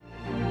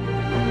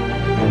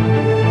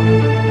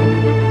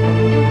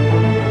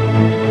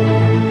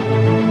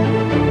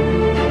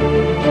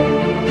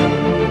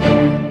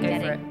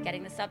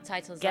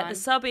subtitles Get on. the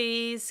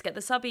subbies. Get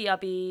the subby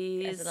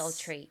yubbies. As a little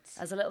treat.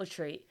 As a little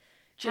treat.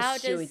 Just How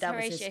does Stewie, that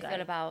was his Horatio guy.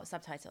 feel about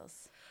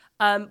subtitles?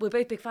 We're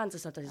both big fans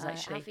of subtitles,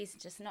 actually. Alfie's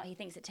just not. He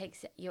thinks it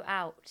takes you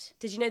out.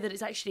 Did you know that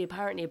it's actually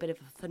apparently a bit of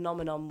a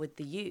phenomenon with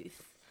the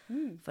youth?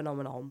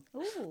 Phenomenon.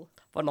 Ooh.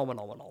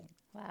 Phenomenon.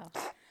 Wow.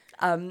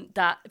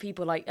 That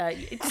people like...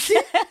 okay.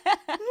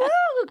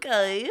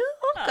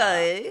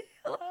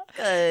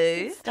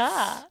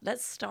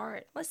 Let's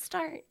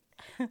start.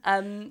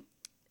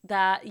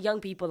 That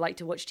young people like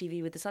to watch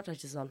TV with the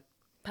subtitles on.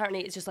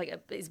 Apparently, it's just like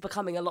it's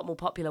becoming a lot more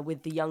popular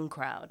with the young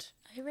crowd.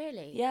 Oh,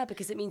 really? Yeah,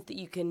 because it means that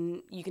you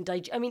can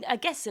digest. I mean, I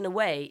guess in a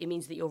way, it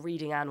means that you're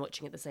reading and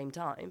watching at the same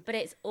time. But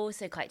it's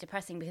also quite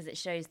depressing because it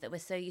shows that we're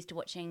so used to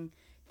watching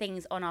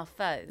things on our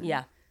phone.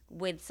 Yeah.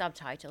 With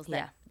subtitles.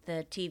 That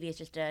the TV is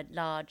just a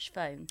large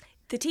phone.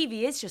 The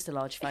TV is just a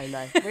large phone,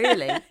 though,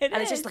 really. And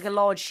it's just like a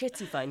large,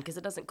 shitty phone because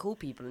it doesn't call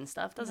people and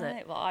stuff, does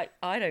it? Well,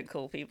 I don't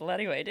call people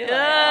anyway, do We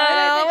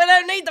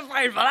don't need the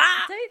phone for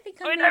that. I don't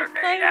think I've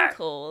made a phone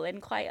call in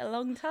quite a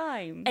long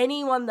time.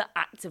 Anyone that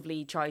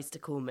actively tries to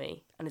call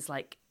me and it's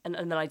like, and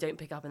then I don't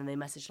pick up and then they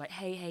message like,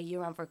 hey,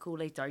 you around for a call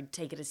later, I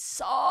take it as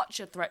such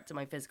a threat to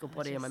my physical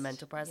body and my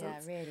mental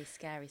presence. Yeah, really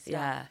scary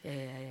stuff.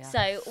 Yeah.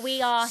 So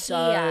we are here.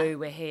 So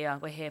we're here.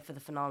 We're here for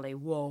the finale.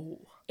 Whoa.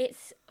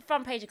 It's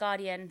front page of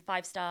Guardian,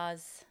 5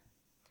 stars.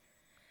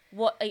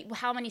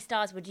 How many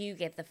stars would you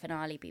give the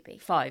finale, Bebe?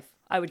 5.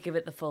 I would give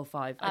it the full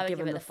 5. I'd give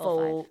him the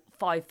full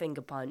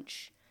 5-finger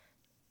punch.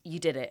 You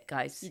did it,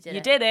 guys. You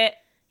did it.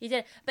 You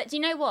did. But do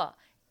you know what?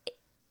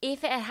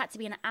 If it had to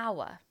be an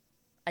hour,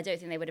 I don't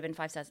think they would have been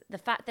 5 stars. The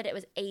fact that it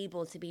was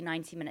able to be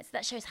 90 minutes,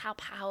 that shows how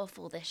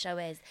powerful this show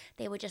is.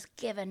 They were just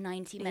given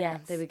 90 minutes. Yeah,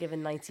 they were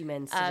given 90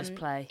 minutes to just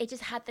play. It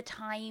just had the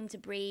time to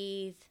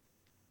breathe.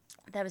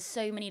 There were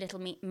so many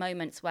little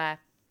moments where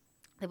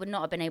they would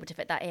not have been able to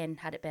fit that in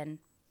had it been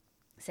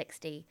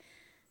 60.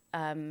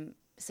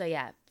 So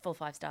yeah, full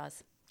 5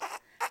 stars.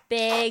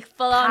 Big,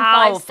 full-on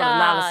 5 stars. Powerful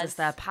analysis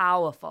there,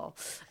 powerful.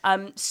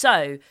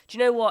 So, do you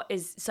know what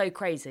is so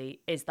crazy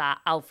is that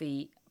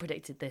Alfie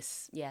predicted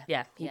this. Yeah.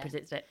 Yeah, he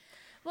predicted it.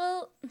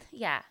 Well,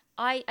 yeah,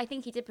 I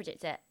think he did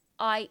predict it.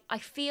 I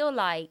feel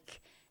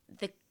like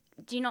the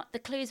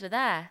clues were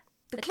there.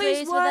 The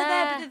clues were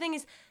there, but the thing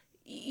is,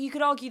 you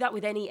could argue that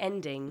with any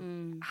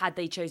ending, had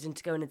they chosen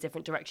to go in a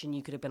different direction,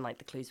 you could have been like,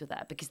 the clues were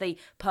there, because they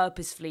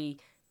purposefully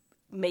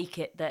make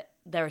it that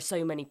there are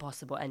so many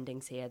possible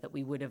endings here that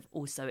we would have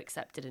also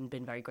accepted and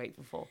been very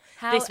grateful for.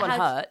 This one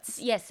hurts.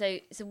 Yeah, so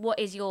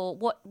what's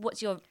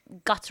your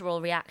guttural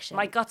reaction?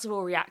 My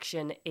guttural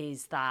reaction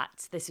is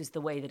that this was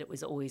the way that it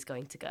was always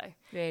going to go.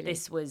 Really?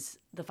 This was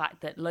the fact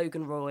that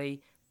Logan Roy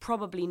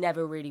probably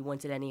never really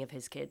wanted any of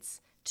his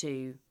kids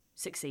to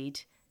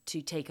succeed,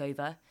 to take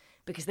over,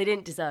 because they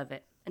didn't deserve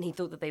it. And he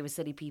thought that they were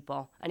silly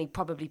people, and he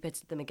probably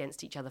pitted them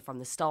against each other from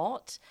the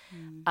start.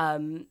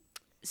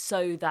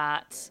 So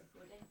that...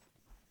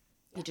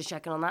 You're just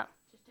checking on that?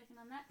 Just checking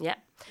on that? Yeah.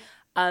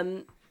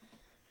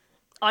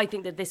 I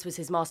think that this was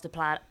his master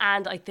plan,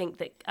 and I think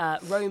that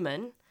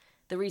Roman,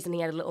 the reason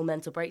he had a little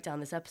mental breakdown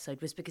this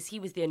episode was because he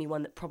was the only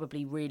one that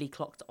probably really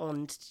clocked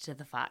on to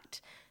the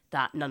fact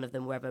that none of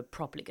them were ever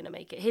properly going to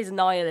make it. His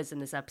nihilism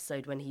this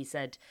episode when he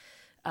said,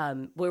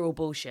 we're all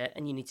bullshit,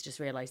 and you need to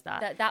just realise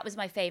that. That was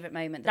my favourite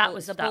moment. That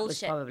was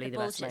probably the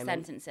best bullshit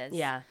moment. sentences.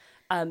 Yeah.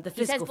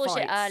 He says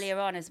bullshit fights. earlier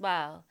on as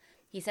well.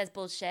 He says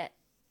bullshit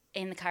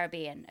in the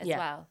Caribbean as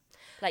well.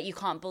 Like, you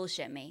can't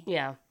bullshit me.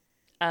 Yeah.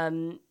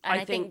 And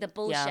I think the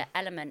bullshit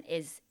element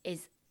is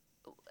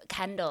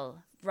Kendall,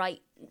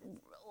 right,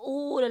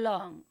 all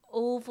along,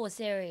 all 4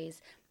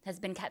 series, has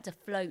been kept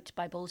afloat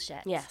by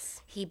bullshit.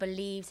 Yes. He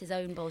believes his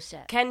own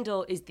bullshit.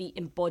 Kendall is the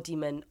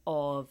embodiment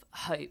of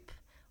hope,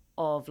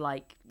 of,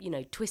 like,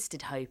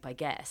 twisted hope, I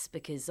guess,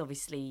 because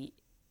obviously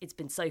it's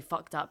been so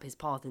fucked up, his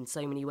path, in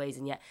so many ways,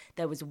 and yet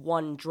there was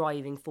one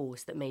driving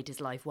force that made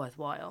his life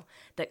worthwhile,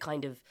 that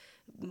kind of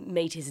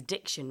made his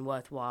addiction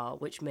worthwhile,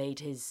 which made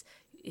his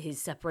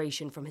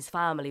separation from his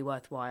family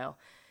worthwhile.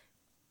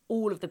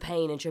 All of the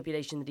pain and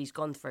tribulation that he's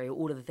gone through,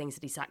 all of the things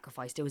that he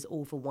sacrificed, it was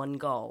all for one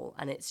goal,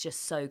 and it's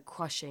just so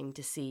crushing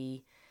to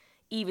see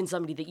even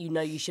somebody that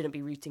you shouldn't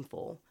be rooting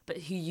for, but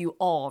who you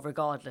are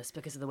regardless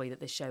because of the way that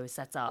this show is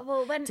set up,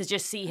 to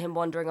just see him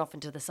wandering off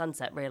into the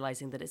sunset,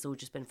 realising that it's all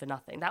just been for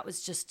nothing. That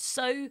was just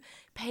so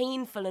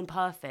painful and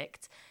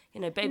perfect.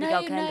 Baby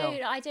girl Kendall.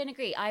 No, I don't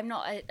agree. I'm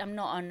not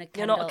on a Kendall.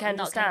 You're not a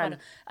Kendall stan.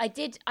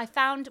 I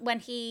found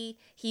when he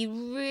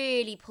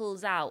really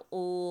pulls out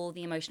all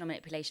the emotional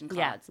manipulation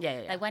cards.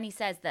 Yeah. Like when he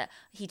says that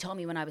he told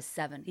me when I was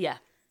 7. Yeah.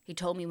 He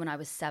told me when I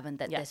was 7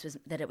 that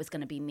it was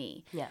going to be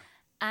me. Yeah.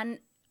 And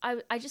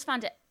I just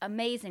found it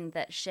amazing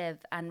that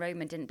Shiv and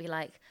Roman didn't be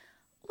like,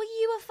 well,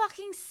 you were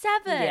fucking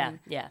 7.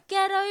 Yeah.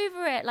 Get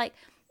over it. Like,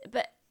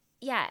 but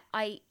yeah,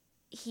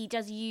 he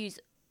does use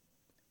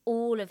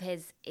all of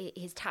his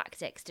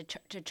tactics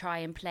to try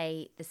and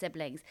play the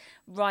siblings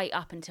right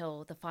up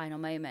until the final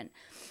moment.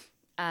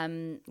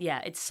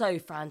 It's so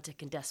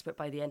frantic and desperate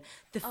by the end.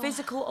 The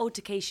physical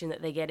altercation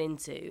that they get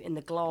into in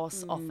the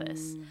glass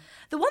office.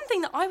 The one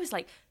thing that I was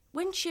like,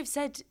 when Shiv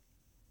said,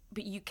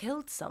 but you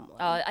killed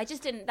someone. I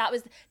just didn't. That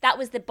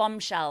was the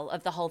bombshell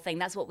of the whole thing.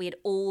 That's what we had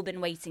all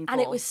been waiting for.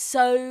 And it was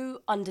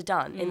so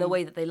underdone in the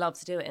way that they love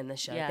to do it in this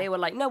show. Yeah. They were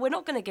like, no, we're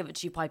not going to give it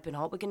to you piping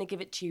hot. We're going to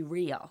give it to you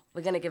real.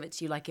 We're going to give it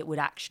to you like it would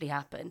actually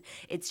happen.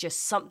 It's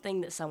just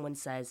something that someone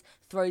says,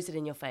 throws it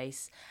in your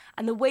face.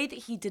 And the way that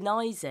he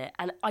denies it,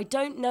 and I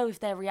don't know if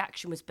their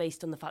reaction was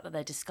based on the fact that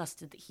they're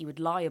disgusted that he would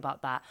lie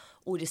about that,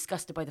 or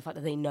disgusted by the fact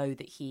that they know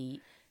that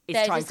he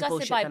is trying to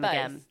bullshit them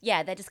again.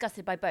 Yeah, they're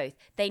disgusted by both.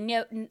 They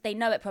know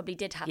it probably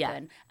did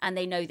happen, and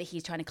they know that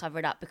he's trying to cover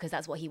it up because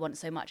that's what he wants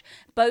so much.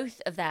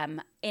 Both of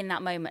them in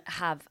that moment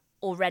have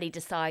already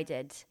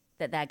decided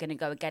that they're going to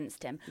go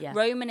against him. Yeah.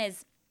 Roman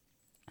is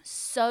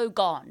so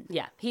gone.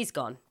 Yeah, he's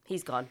gone.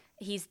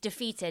 He's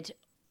Defeated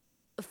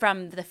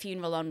from the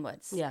funeral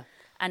onwards. Yeah.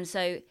 And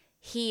so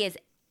he is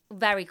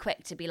very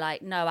quick to be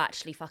like, no,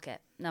 actually, fuck it.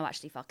 No,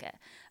 actually, fuck it.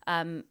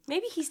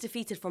 Maybe he's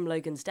defeated from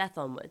Logan's death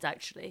onwards,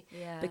 actually.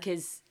 Yeah.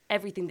 Because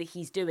everything that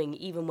he's doing,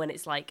 even when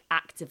it's like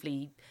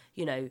actively,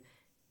 you know,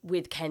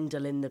 with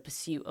Kendall in the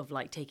pursuit of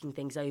like taking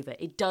things over,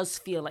 it does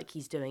feel like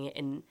he's doing it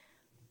in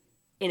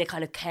a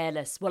kind of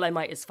careless, well, I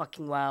might as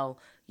fucking well,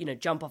 you know,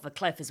 jump off a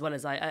cliff as well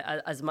as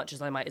as much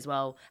as I might as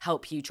well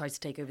help you try to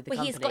take over the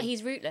company.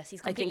 He's rootless.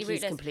 He's completely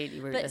rootless. He's completely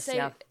rootless, But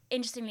so,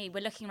 interestingly,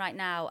 we're looking right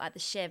now at the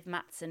Shiv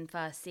Matsson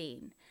first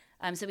scene.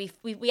 So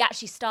we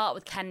actually start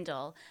with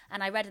Kendall,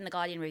 and I read in the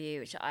Guardian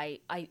review, which I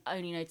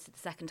only noticed the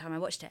second time I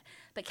watched it,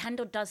 but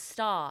Kendall does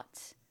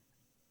start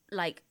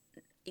like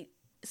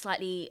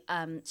slightly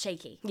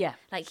shaky. Yeah.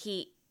 Like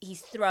he's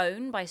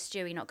thrown by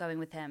Stewie not going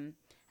with him,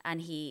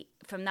 and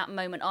from that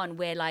moment on,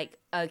 we're like,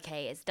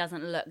 okay, it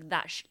doesn't look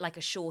that like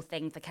a sure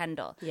thing for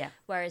Kendall. Yeah.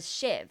 Whereas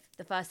Shiv,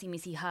 the first time we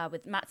see her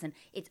with Matsson,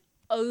 it's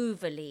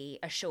overly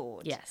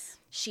assured. Yes.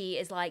 She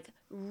is like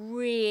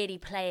really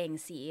playing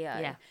CEO.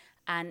 Yeah.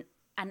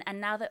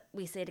 And now that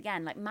we see it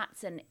again, like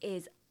Matsson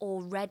is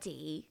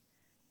already,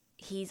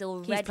 he's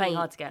playing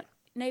hard to get.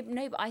 No,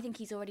 but I think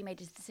he's already made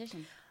his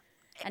decision.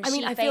 And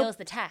I fails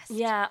the test.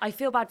 Yeah, I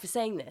feel bad for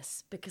saying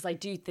this because I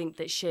do think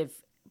that Shiv,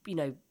 you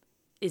know,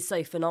 is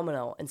so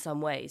phenomenal in some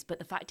ways. But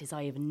the fact is,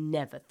 I have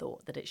never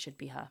thought that it should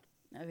be her.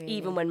 Oh, really?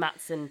 Even when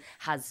Matsson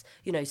has,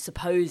 you know,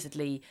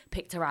 supposedly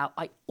picked her out,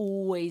 I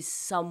always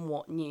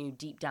somewhat knew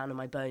deep down in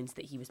my bones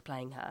that he was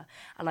playing her.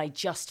 And I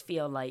just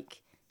feel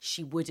like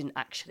she wouldn't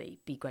actually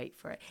be great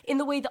for it. In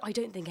the way that I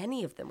don't think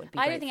any of them would be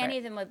great for it. I don't think any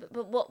of them would.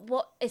 But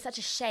what is such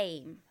a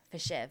shame for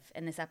Shiv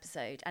in this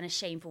episode, and a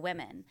shame for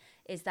women,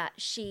 is that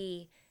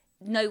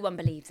no one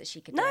believes that she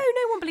could do it.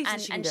 No one believes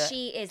that she can do it. And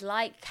she is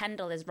like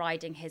Kendall is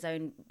riding his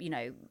own, you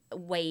know,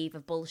 wave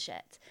of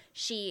bullshit.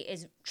 She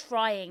is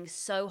trying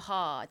so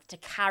hard to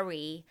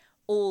carry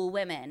all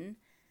women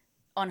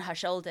on her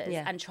shoulders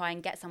and try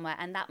and get somewhere.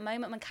 And that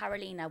moment when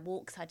Carolina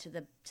walks her to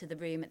the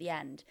room at the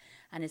end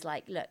and is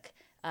like, look,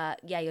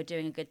 you're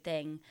doing a good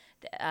thing.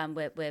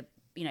 We're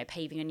you know,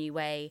 paving a new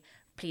way.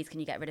 Please, can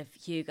you get rid of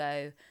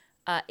Hugo?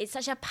 It's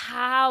such a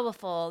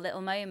powerful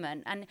little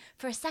moment. And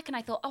for a second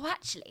I thought, oh,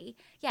 actually,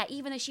 yeah,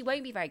 even though she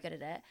won't be very good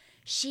at it,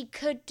 she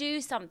could do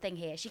something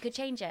here. She could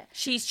change it.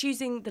 She's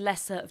choosing the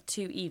lesser of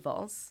two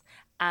evils.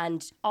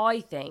 And I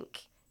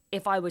think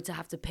if I were to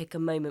have to pick a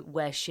moment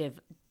where Shiv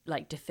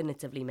like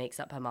definitively makes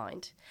up her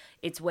mind,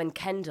 it's when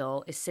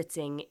Kendall is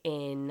sitting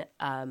in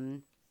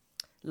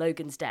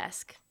Logan's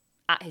desk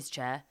at his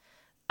chair.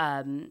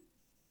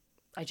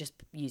 I just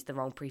used the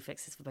wrong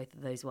prefixes for both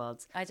of those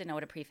words. I don't know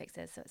what a prefix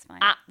is, so it's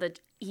fine.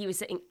 He was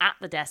sitting at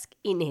the desk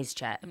in his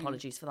chair.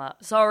 Apologies for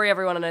that. Sorry,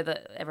 everyone. I know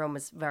that everyone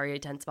was very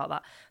tense about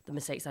that. The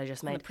mistakes I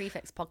just made. The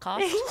prefix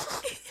podcast.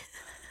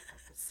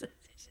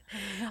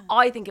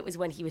 I think it was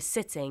when he was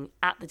sitting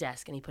at the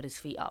desk and he put his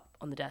feet up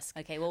on the desk.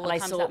 Okay, well, and I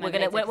saw we're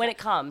gonna when it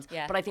comes.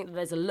 Yeah. But I think that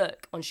there's a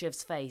look on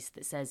Shiv's face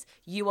that says,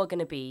 "You are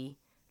gonna be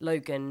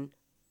Logan,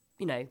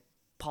 you know,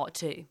 part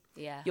 2.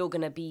 Yeah. You're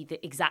going to be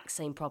the exact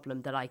same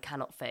problem that I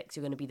cannot fix.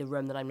 You're going to be the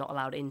room that I'm not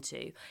allowed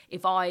into."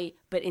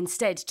 But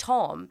instead,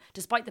 Tom,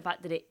 despite the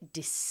fact that it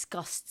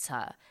disgusts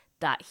her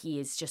that he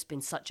has just been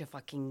such a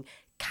fucking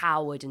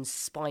coward and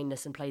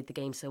spineless and played the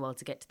game so well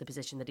to get to the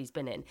position that he's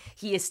been in,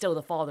 he is still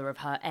the father of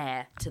her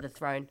heir to the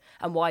throne.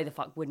 And why the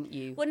fuck wouldn't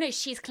you? Well, no,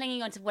 she's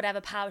clinging on to whatever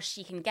power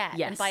she can get.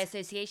 Yes. And by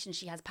association,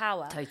 she has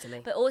power.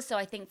 Totally. But also,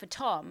 I think for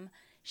Tom,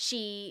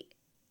 she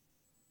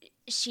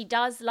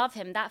does love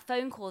him. That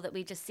phone call that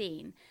we've just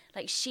seen,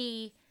 like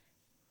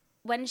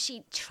when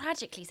she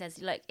tragically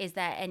says, look, is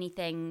there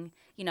anything,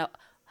 you know,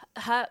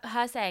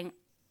 her saying,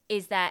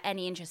 is there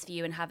any interest for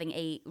you in having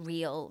a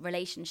real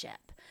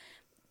relationship?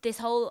 This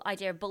whole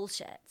idea of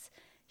bullshit.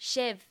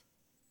 Shiv,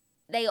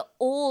 they are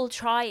all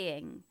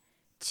trying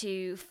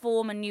to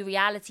form a new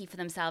reality for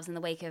themselves in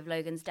the wake of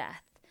Logan's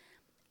death.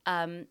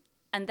 And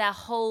their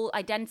whole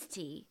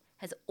identity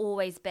has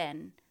always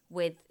been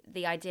with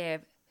the idea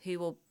of who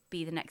will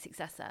be the next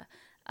successor,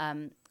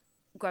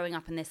 growing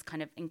up in this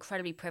kind of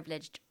incredibly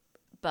privileged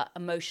but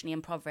emotionally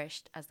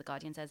impoverished, as the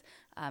Guardian says,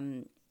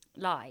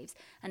 lives.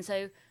 And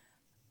so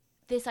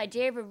this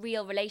idea of a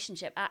real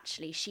relationship,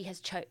 actually,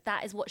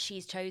 that is what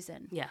she's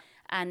chosen. Yeah.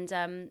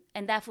 and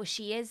therefore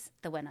she is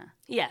the winner.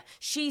 Yeah,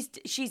 she's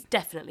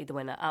definitely the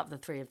winner out of the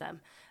three of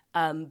them.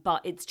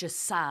 But it's just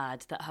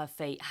sad that her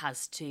fate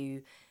has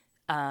to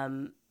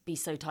be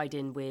so tied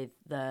in with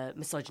the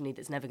misogyny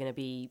that's never going to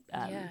be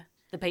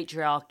the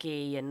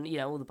patriarchy and, you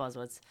know, all the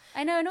buzzwords.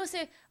 I know, and also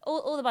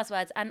all the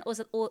buzzwords, and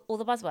also all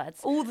the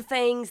buzzwords. All the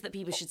things that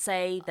people should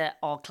say that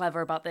are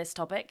clever about this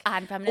topic.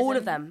 And feminism. All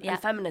of them.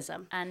 And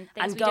feminism. And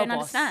things and we girl don't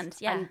boss, understand.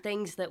 Yeah. And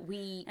things that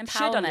we should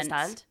Empowerment.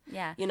 understand.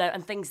 Yeah. You know,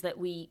 and things that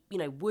we, you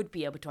know, would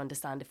be able to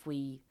understand if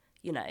we,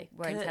 you know,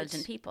 We're could.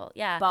 intelligent people.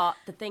 Yeah. But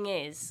the thing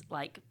is,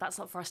 like, that's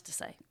not for us to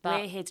say.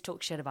 We're here to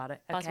talk shit about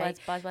it. Okay?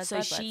 Buzzwords.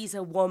 So she's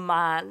a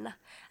woman.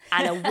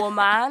 And a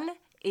woman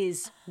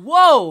is,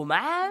 whoa,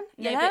 man.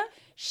 You know? But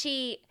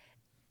she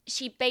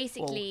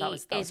basically that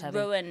was is heavy.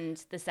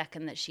 ruined the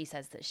second that she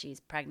says that she's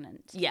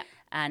pregnant. Yeah.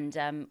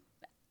 And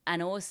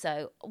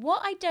also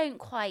what I don't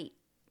quite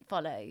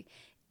follow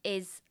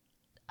is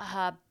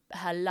her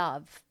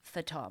love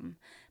for Tom,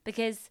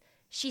 because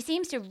she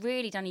seems to have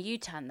really done a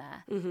U-turn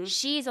there. Mm-hmm.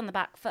 She's on the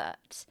back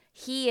foot.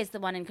 He is the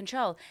one in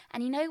control.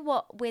 And you know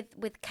what?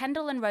 With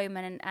Kendall and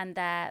Roman and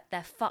their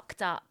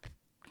fucked up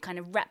kind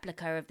of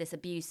replica of this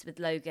abuse with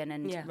Logan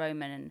and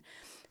Roman, and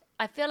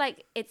I feel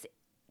like it's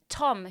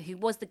Tom, who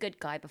was the good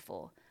guy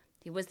before,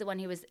 who was the one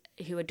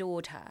who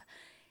adored her.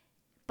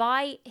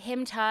 By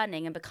him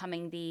turning and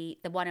becoming the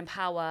one in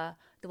power,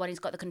 the one who's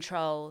got the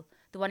control,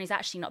 the one who's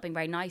actually not being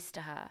very nice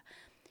to her,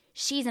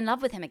 she's in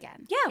love with him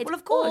again. Yeah, it's well,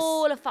 of course.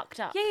 all a fucked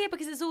up. Yeah,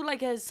 because it's all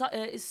like a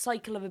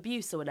cycle of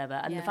abuse or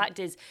whatever. And the fact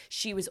is,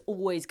 she was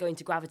always going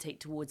to gravitate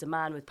towards a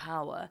man with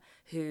power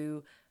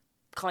who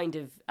kind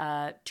of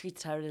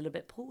treated her a little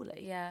bit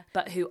poorly. Yeah.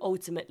 But who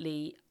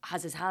ultimately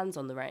has his hands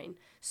on the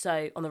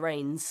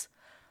reins.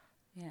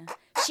 Yeah.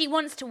 She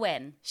wants to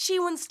win. She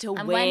wants to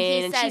win, when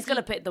he and says she's going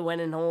to pick the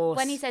winning horse.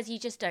 When he says, you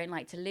just don't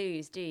like to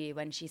lose, do you?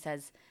 When she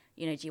says,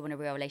 you know, do you want a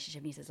real relationship?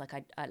 And he says, like,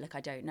 I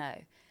don't know.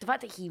 The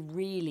fact that he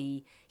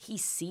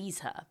sees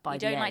her by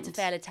the end. You don't like to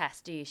fail a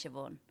test, do you,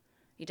 Siobhan?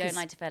 You don't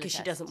like to fail a test. Because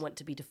she doesn't want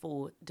to be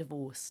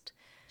divorced.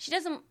 She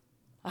doesn't.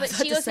 But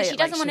she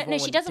doesn't want to. No,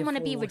 she doesn't want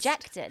to be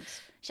rejected.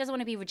 She doesn't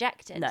want to be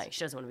rejected. No,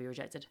 she doesn't want to be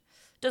rejected.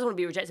 Doesn't want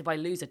to be rejected by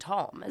loser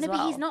Tom as well. No,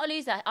 but he's not a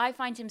loser. I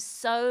find him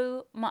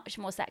so much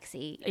more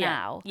sexy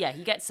now. Yeah,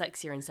 he gets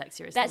sexier and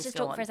sexier. Let's just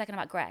talk for a second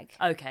about Greg.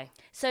 Okay.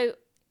 So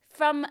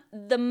from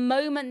the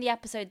moment the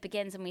episode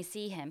begins and we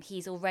see him,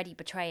 he's already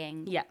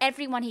betraying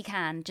everyone he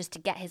can just to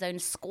get his own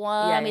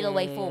squirmy little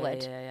way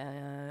forward.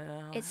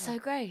 Yeah. It's so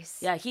gross.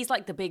 Yeah, he's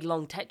like the big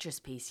long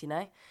Tetris piece, you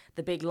know?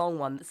 The big long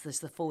one that's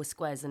just the 4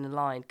 squares in a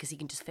line because he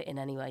can just fit in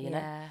anywhere, you know?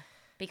 Yeah.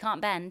 But he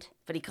can't bend.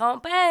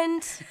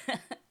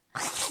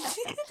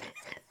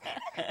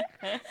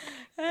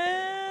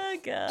 Oh,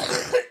 God.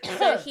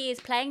 So he is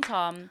playing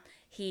Tom.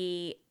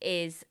 He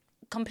is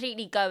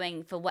completely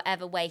going for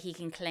whatever way he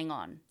can cling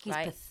on. He's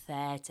right?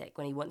 pathetic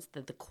when he wants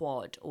the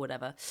quad or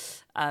whatever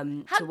How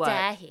to work.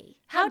 dare he?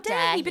 How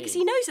dare he? Because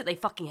he knows that they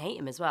fucking hate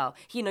him as well.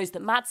 He knows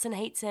that Madsson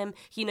hates him.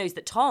 He knows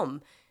that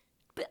Tom...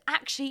 But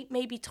actually,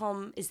 maybe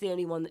Tom is the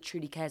only one that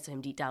truly cares for him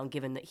deep down,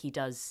 given that he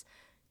does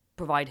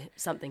provide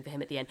something for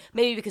him at the end.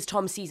 Maybe because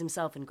Tom sees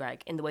himself in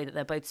Greg in the way that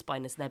they're both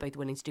spineless and they're both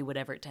willing to do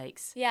whatever it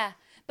takes. Yeah,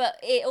 but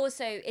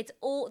it's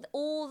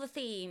all the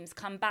themes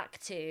come back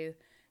to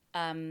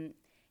Tom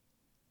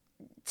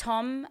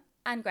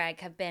and Greg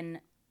have been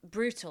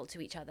brutal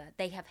to each other.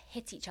 They have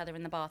hit each other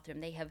in the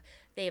bathroom.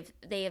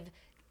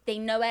 They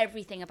know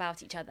everything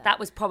about each other. That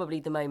was probably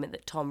the moment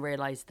that Tom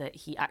realised that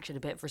he actually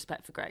had a bit of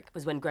respect for Greg,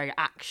 was when Greg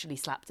actually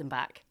slapped him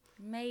back.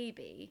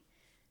 Maybe.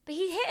 But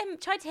he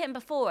tried to hit him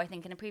before, I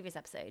think, in a previous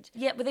episode.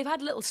 Yeah, but they've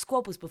had little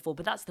squabbles before,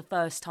 but that's the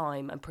first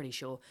time, I'm pretty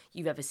sure,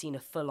 you've ever seen a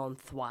full-on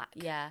thwack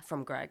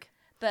from Greg.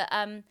 But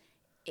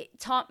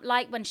Tom,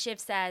 like when Shiv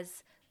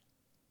says,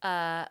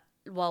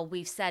 well,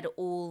 we've said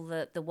all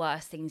the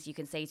worst things you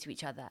can say to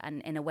each other,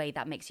 and in a way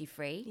that makes you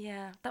free.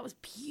 Yeah, that was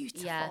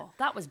beautiful. Yeah.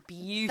 That was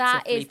beautifully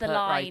That is the put,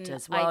 line.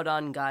 writers. Well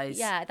done, guys.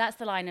 Yeah, that's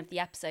the line of the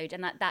episode,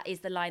 and that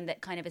is the line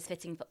that kind of is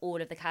fitting for all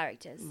of the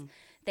characters.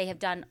 They have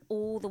done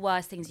all the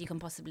worst things you can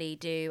possibly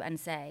do and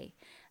say,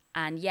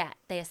 and yet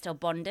they are still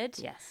bonded.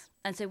 Yes.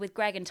 And so with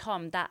Greg and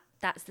Tom,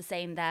 that's the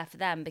same there for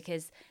them,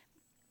 because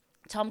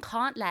Tom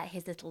can't let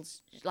his little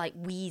like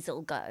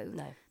weasel go.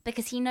 No.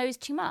 Because he knows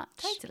too much.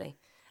 Totally.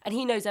 And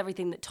he knows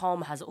everything that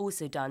Tom has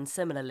also done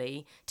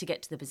similarly to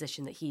get to the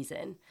position that he's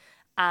in.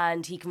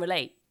 And he can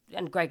relate.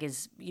 And Greg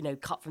is, you know,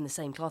 cut from the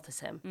same cloth as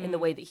him in the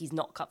way that he's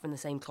not cut from the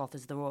same cloth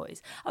as the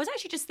Roys. I was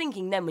actually just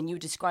thinking then when you were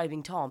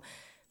describing Tom,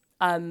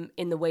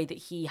 in the way that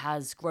he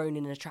has grown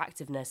in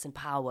attractiveness and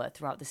power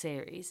throughout the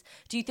series,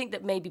 do you think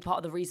that maybe part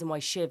of the reason why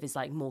Shiv is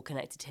like more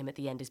connected to him at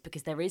the end is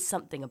because there is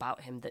something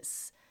about him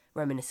that's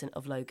reminiscent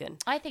of Logan?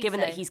 I think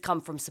given so. that he's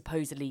come from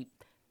supposedly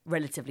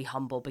relatively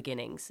humble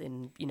beginnings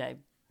in, you know,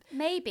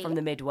 maybe from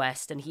the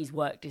Midwest, and he's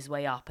worked his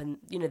way up, and,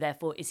 you know,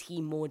 therefore is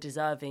he more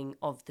deserving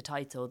of the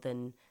title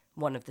than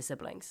one of the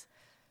siblings?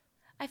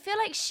 I feel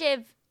like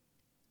Shiv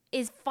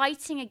is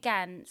fighting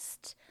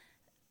against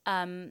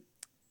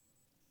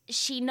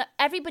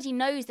everybody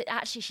knows that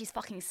actually she's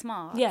fucking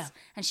smart. Yeah.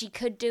 And she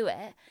could do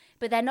it,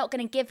 but they're not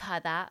going to give her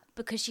that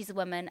because she's a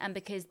woman and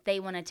because they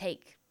want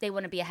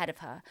to be ahead of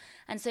her.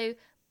 And so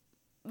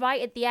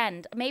right at the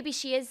end, maybe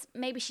she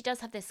does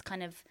have this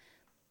kind of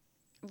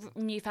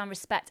newfound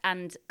respect,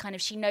 and kind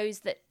of she knows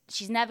that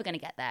she's never going to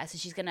get there, so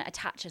she's going to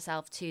attach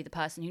herself to the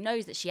person who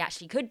knows that she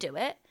actually could do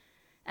it,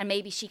 and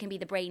maybe she can be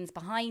the brains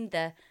behind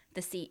the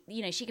seat.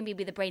 You know, she can be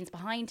the brains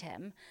behind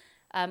him.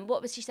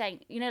 What was she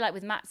saying? You know, like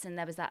with Matsson,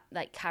 there was that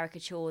like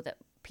caricature that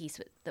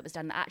was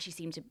done that actually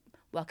seemed to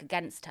work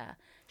against her.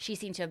 She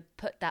seemed to have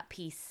put that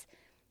piece,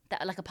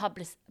 that like a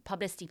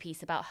publicity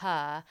piece about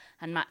her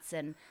and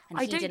Matsson,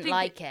 and he didn't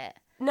like it.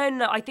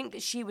 No, I think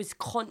that she was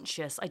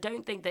conscious. I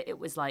don't think that it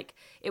was like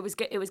it was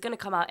going to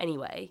come out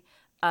anyway.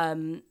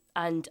 And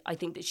I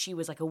think that she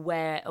was like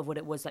aware of what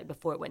it was like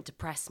before it went to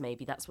press.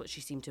 Maybe that's what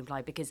she seemed to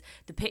imply, because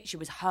the picture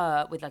was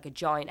her with like a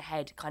giant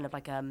head, kind of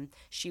like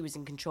she was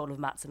in control of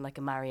Matsson like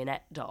a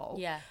marionette doll.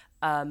 Yeah.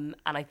 And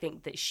I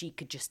think that she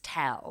could just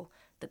tell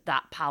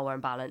that power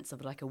imbalance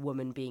of like a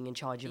woman being in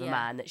charge of a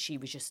man, that she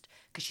was just,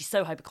 because she's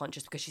so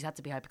hyperconscious, because she's had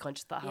to be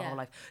hyperconscious that her whole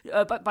life.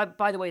 But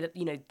by the way, that,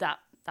 you know, that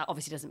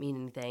obviously doesn't mean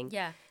anything.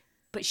 Yeah.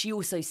 But she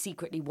also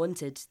secretly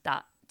wanted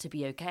that to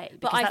be okay.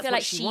 But I feel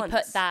like she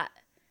put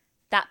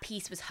that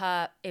piece was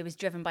her, it was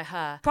driven by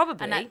her.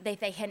 Probably. And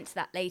they hint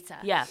that later.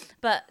 Yeah.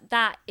 But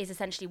that is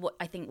essentially what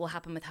I think will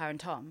happen with her and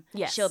Tom.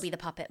 Yes. She'll be the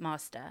puppet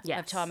master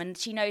of Tom. And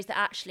she knows that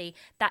actually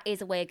that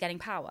is a way of getting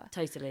power.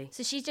 Totally.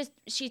 So she's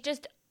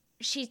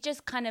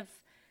just kind of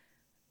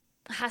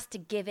has to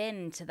give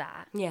in to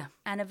that. Yeah.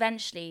 And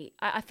eventually,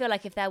 I feel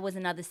like if there was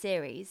another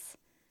series,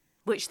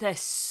 which there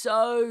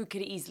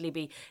could easily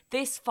be.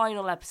 This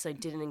final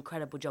episode did an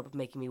incredible job of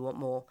making me want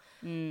more.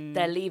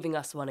 They're leaving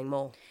us wanting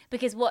more.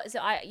 Because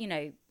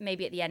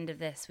maybe at the end of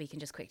this, we can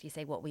just quickly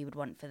say what we would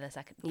want for the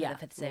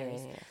fifth series.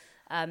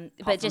 Yeah.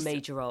 But just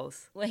major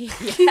roles. Well, yeah.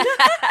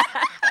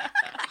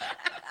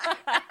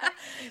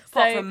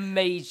 Apart from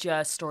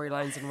major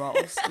storylines and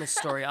roles in a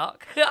story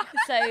arc.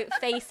 So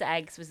face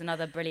eggs was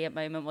another brilliant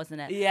moment,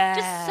 wasn't it?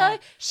 Yeah.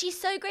 She's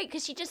so great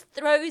because she just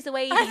throws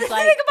away these the thing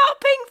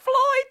about Pink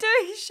Floyd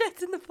doing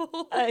shit in the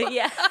pool. Oh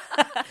yeah.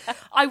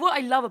 What I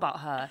love about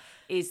her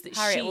is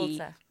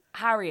that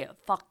Harriet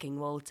fucking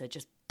Walter,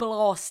 just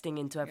blasting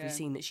into every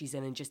scene that she's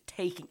in and just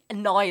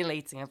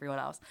annihilating everyone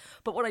else.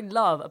 But what I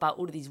love about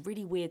all of these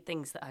really weird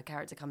things that her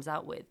character comes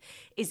out with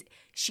is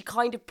she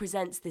kind of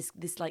presents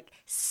this like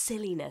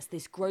silliness,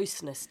 this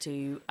grossness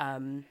to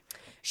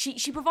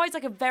she provides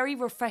like a very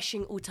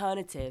refreshing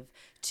alternative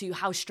to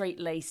how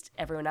straight-laced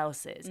everyone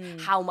else is,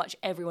 how much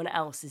everyone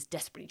else is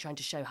desperately trying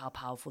to show how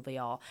powerful they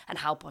are and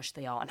how posh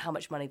they are and how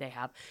much money they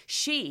have.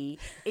 She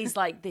is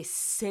like this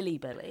silly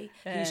Billy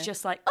who's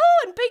just like,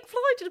 oh, and Pink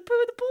Floyd did a poo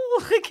in the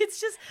pool. Like, it's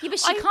just... Yeah, but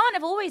she can't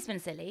have always been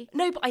silly.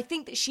 No, but I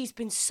think that she's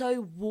been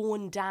so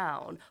worn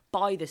down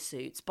by the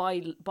Suits, by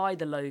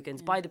the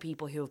Logans, by the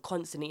people who have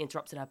constantly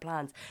interrupted her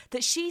plans,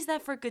 that she's there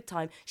for a good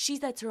time. She's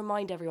there to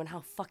remind everyone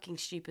how fucking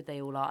stupid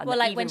they all are. And well,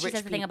 like when she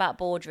says the thing about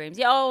boardrooms.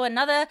 Yeah, oh,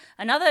 another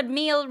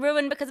meal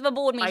ruined because of a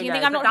board meeting. You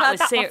think I've not heard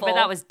that before? But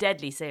that was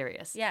deadly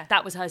serious. Yeah.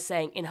 That was her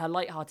saying in her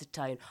lighthearted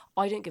tone,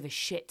 I don't give a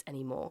shit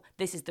anymore.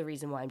 This is the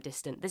reason why I'm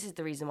distant. This is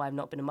the reason why I've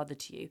not been a mother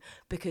to you.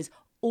 Because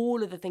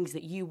all of the things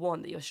that you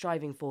want, that you're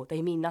striving for,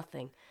 they mean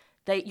nothing.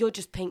 You're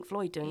just Pink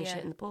Floyd doing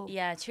shit in the pool.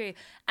 Yeah, true.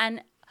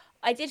 And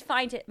I did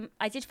find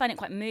it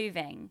quite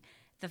moving,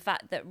 the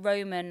fact that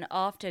Roman,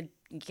 after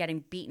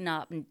getting beaten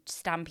up and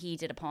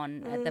stampeded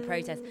upon at the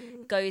protest,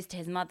 goes to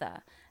his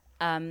mother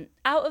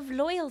out of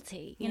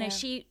loyalty. You know,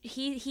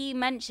 he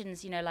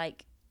mentions, you know,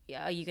 like,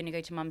 are you going to go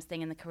to Mum's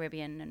thing in the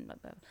Caribbean and blah,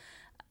 blah,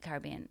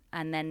 Caribbean?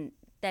 And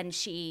then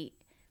she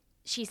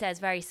says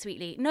very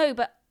sweetly, no,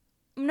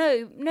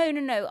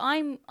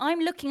 I'm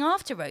looking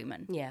after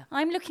Roman. Yeah,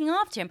 I'm looking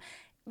after him,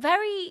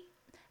 very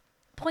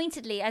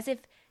pointedly, as if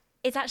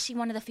it's actually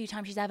one of the few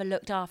times she's ever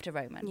looked after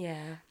Roman.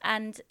 Yeah.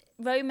 And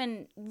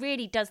Roman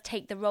really does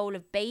take the role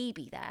of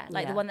baby there,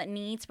 like the one that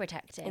needs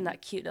protecting. In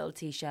that cute little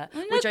T-shirt,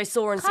 which I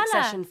saw in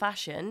Succession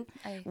Fashion,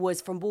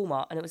 was from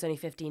Walmart, and it was only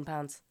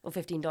 £15 or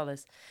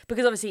 $15.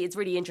 Because obviously it's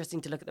really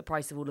interesting to look at the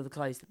price of all of the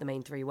clothes that the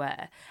main three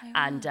wear.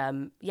 And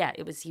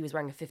he was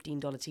wearing a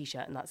 $15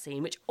 T-shirt in that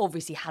scene, which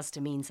obviously has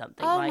to mean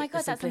something, right? Oh my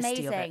God, that's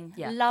amazing.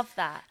 Yeah. Love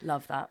that.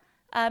 Love that.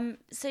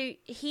 So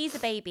he's a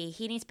baby,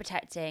 he needs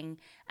protecting,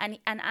 and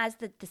as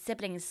the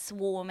siblings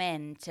swarm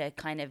in to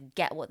kind of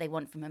get what they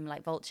want from him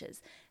like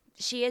vultures,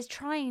 she is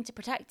trying to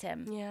protect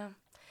him. Yeah.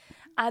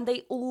 And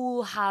they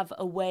all have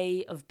a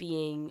way of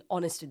being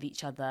honest with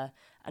each other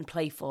and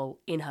playful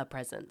in her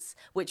presence,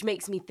 which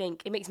makes me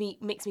think, it makes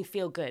me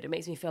feel good. It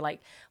makes me feel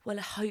like, well,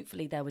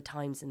 hopefully there were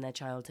times in their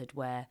childhood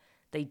where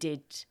they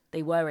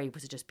were able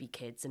to just be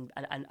kids and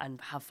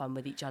have fun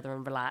with each other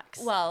and relax.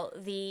 Well,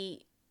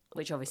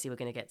 which obviously we're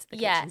going to get to the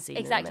kitchen scene. Yeah,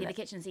 exactly, the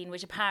kitchen scene,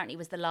 which apparently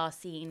was the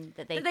last scene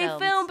that they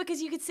filmed.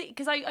 Because you could see,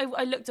 because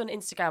I looked on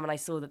Instagram and I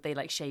saw that they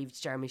like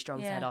shaved Jeremy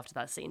Strong's head after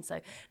that scene. So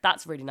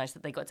that's really nice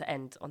that they got to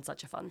end on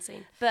such a fun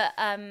scene. But,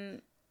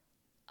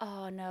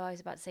 oh no, I was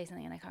about to say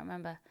something and I can't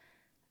remember.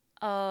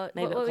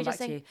 Maybe what it'll were we come just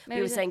back to saying? you.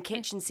 We were saying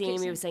kitchen scene, we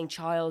kitchen. were saying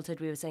childhood,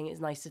 we were saying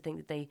it's nice to think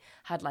that they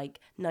had like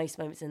nice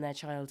moments in their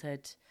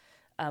childhood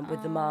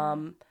with the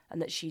mum,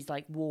 and that she's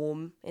like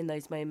warm in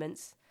those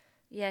moments.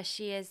 Yeah,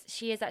 she is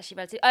actually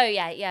relative. Oh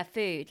yeah,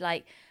 food.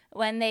 Like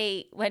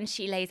when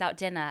she lays out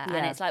dinner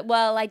and it's like,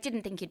 well, I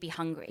didn't think you'd be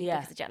hungry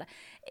because of jet lag.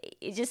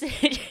 It's just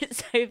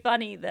so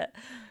funny that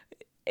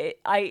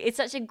it's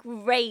such a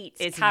great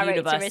It's a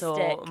characteristic.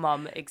 universal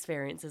mum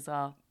experience as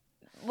well.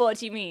 What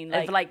do you mean?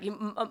 Like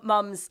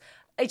mums.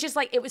 It's just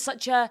like it was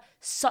such a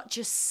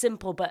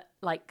simple but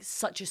like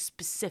such a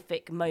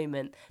specific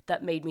moment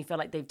that made me feel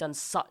like they've done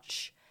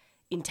such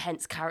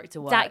intense character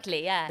work.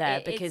 Exactly, yeah.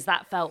 There because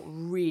that felt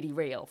really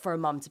real for a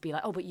mum to be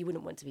like, oh, but you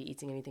wouldn't want to be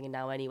eating anything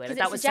now anyway. Like,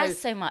 that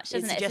suggests so much,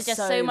 doesn't it? It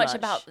suggests so much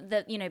about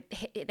the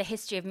the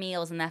history of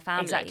meals in their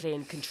family. Exactly,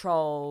 and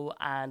control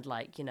and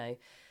like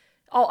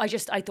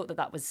I thought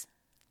that was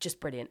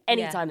just brilliant.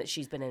 Anytime that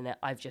she's been in it,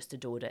 I've just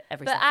adored it.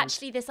 But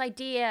actually, this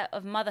idea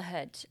of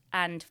motherhood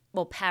and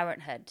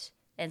parenthood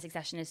in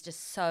Succession is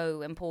just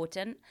so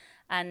important.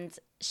 And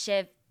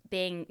Shiv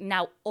being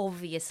now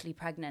obviously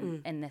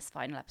pregnant in this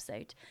final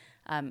episode,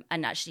 and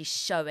actually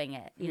showing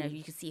it.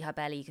 You can see her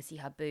belly, you can see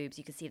her boobs,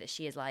 you can see that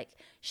she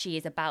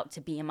is about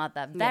to be a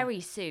mother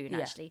very soon.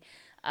 Actually,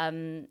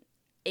 I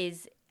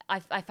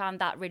found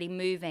that really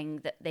moving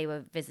that they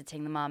were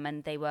visiting the mum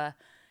and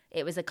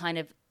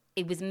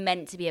it was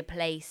meant to be a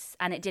place,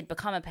 and it did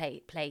become a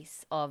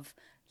place of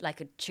like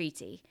a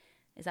treaty.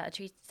 Is that a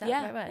treaty? Is that the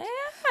right word? Yeah.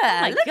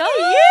 Oh my Look God.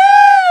 at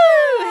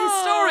you,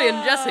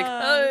 historian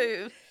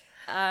Jessica.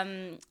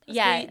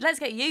 Yeah. Let's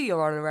get you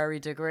your honorary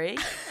degree.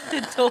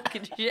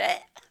 Talking shit.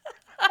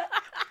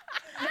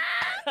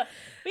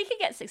 We could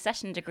get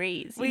Succession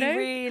degrees.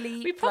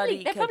 We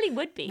probably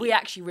would be. We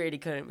actually really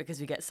couldn't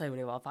because we get so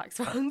many of our facts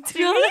wrong. To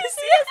be honest, honest,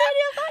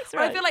 facts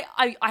wrong. I feel like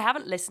I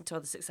haven't listened to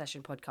other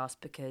Succession podcasts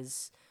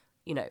because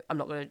I'm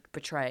not going to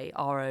betray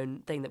our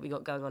own thing that we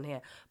got going on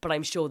here, but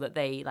I'm sure that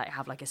they like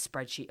have like a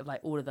spreadsheet of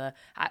like all of the,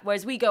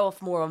 whereas we go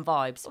off more on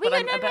vibes. No,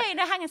 hang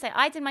on a second.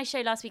 I did my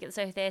show last week at the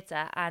Soho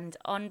Theatre, and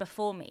on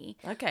before me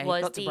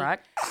was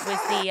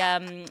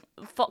the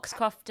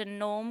Foxcroft and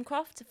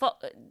Normcroft,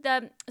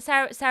 the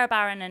Sarah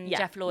Barron and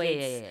Jeff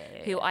Lloyd,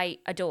 who I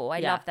adore. I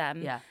love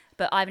them. Yeah.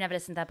 But I've never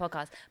listened to their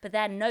podcast. But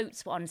their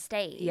notes were on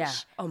stage. Yeah.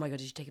 Oh my God,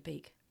 did you take a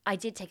peek? I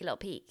did take a little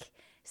peek.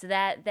 So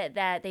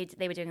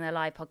they were doing their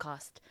live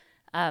podcast.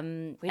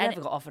 We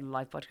never got offered a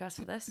live podcast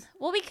for this.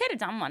 Well, we could have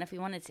done one if we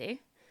wanted to.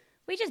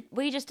 We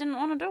just didn't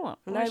want to do it.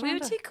 No, we were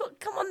too cool.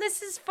 Come on,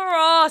 this is for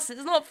us.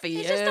 It's not for you.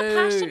 It's just a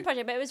passion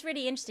project, but it was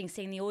really interesting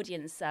seeing the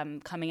audience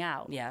coming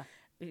out. Yeah.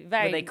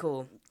 Were they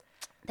cool?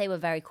 They were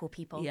very cool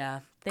people.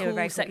 Yeah. They were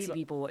very cool sexy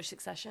people. Watch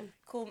Succession.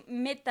 Cool,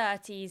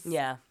 mid-30s.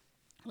 Yeah.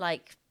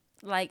 Like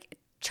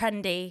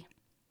trendy.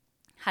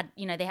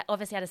 They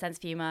obviously had a sense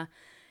of humour.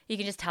 You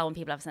can just tell when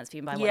people have a sense of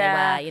humour by what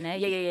they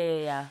wear,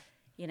 Yeah.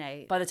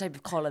 By the type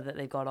of collar that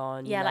they've got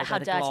on. Yeah, like how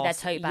dirty their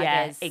tote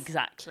bag is.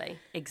 Exactly.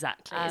 It's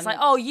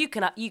like, you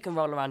can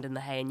roll around in the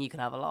hay and you can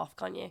have a laugh,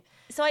 can't you?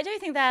 So I don't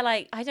think they're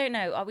like, I don't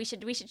know. We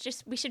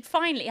should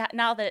finally,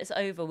 now that it's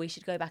over, we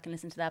should go back and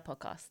listen to their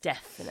podcast.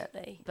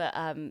 Definitely. But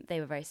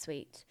they were very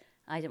sweet.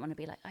 I didn't want to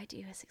be like, I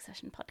do a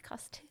Succession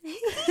podcast too.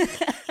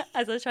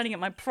 As I was trying to get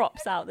my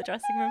props out of the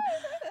dressing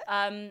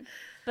room.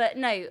 But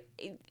no.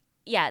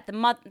 Yeah,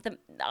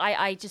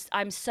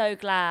 I'm so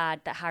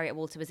glad that Harriet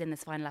Walter was in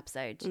this final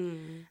episode.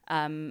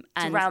 To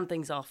round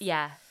things off.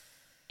 Yeah,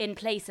 in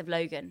place of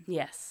Logan.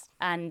 Yes.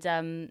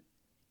 And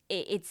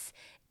it's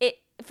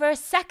for a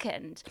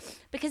second,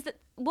 because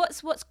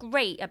what's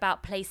great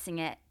about placing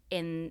it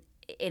in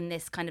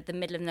this kind of the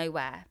middle of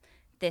nowhere,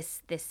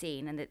 this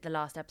scene and the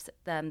last episode,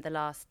 the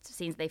last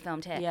scenes they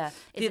filmed here. Yeah,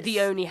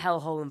 the only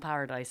hellhole in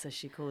paradise, as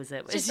she calls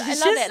it. I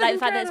love it, like the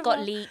fact that it's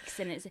got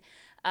leaks and it's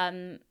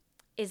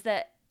is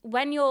that.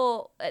 When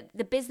you're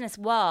the business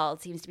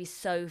world seems to be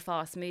so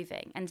fast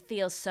moving and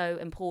feels so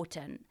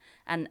important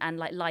and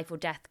like life or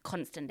death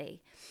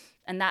constantly,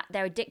 and that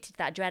they're addicted to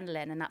that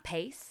adrenaline and that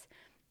pace,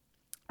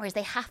 whereas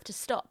they have to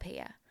stop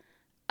here.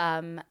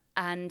 And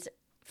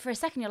for a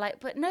second you're like,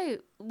 but no,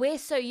 we're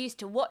so used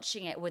to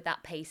watching it with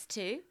that pace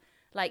too.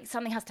 Like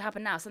something has to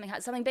happen now,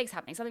 something big's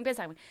happening,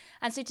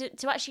 and so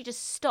to actually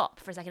just stop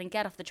for a second and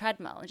get off the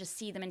treadmill and just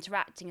see them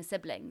interacting as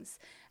siblings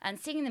and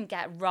seeing them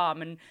get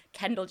rum and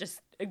Kendall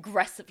just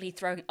aggressively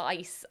throwing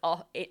ice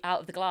out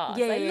of the glass.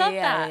 I love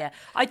that. Yeah.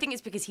 I think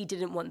it's because he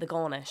didn't want the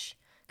garnish.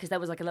 Because there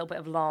was like a little bit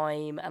of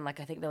lime and like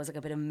I think there was like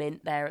a bit of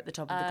mint there at the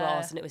top of the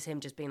glass, and it was him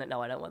just being like,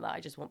 no, I don't want that. I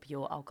just want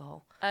pure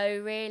alcohol. Oh,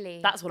 really?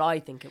 That's what I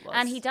think it was.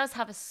 And he does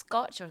have a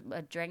scotch or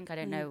a drink. I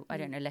don't know. I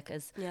don't know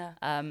liquors. Yeah.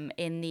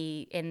 In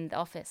the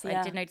office,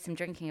 I did notice him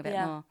drinking a bit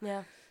more.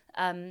 Yeah.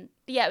 But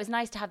yeah, it was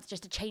nice to have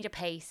just a change of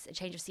pace, a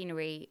change of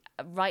scenery,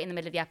 right in the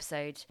middle of the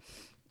episode.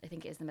 I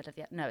think it is the middle of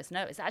the. No,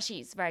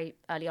 it's very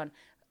early on,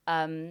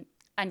 and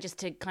just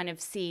to kind of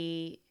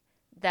see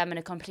them in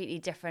a completely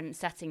different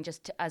setting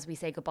as we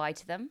say goodbye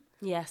to them.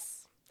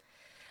 Yes.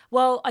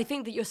 Well, I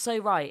think that you're so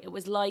right. It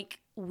was like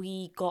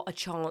we got a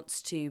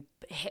chance to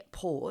hit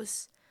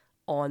pause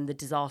on the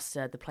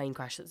disaster, the plane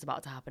crash that's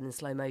about to happen in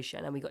slow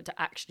motion, and we got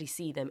to actually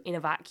see them in a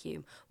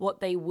vacuum, what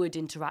they would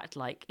interact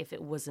like if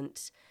there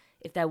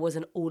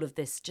wasn't all of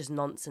this just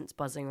nonsense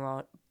buzzing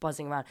around.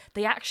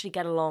 They actually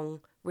get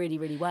along really,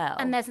 really well.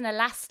 And there's an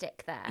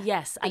elastic there.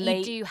 Yes. That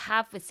you do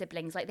have with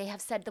siblings. Like, they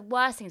have said the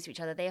worst things to each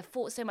other. They have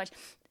fought so much.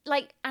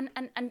 Like, and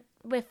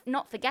we're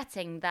not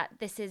forgetting that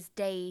this is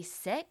day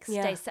 6?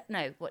 Yeah.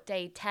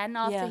 Day 10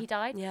 after he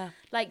died? Yeah.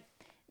 Like,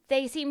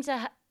 they seem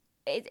to...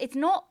 It's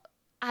not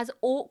as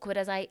awkward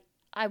as I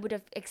would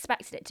have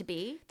expected it to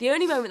be. The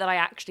only moment that I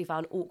actually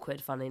found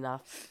awkward, funnily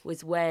enough,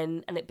 was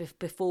when,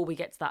 before we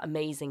get to that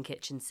amazing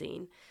kitchen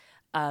scene,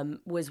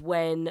 was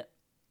when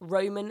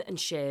Roman and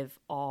Shiv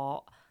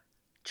are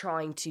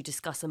trying to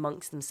discuss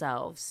amongst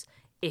themselves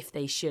if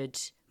they should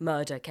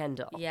murder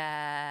Kendall.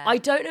 Yeah. I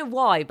don't know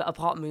why, but a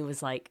part of me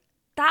was like,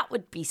 that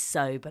would be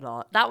so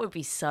banal. That would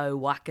be so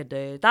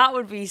wackadoo. That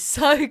would be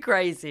so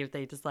crazy if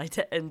they decide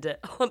to end it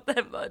on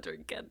them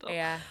murdering Kendall.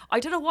 Yeah. I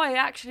don't know why I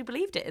actually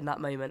believed it in that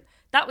moment.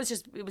 It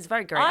was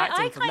very great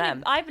acting from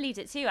them. I believed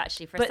it too,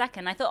 actually, for a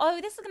second. I thought,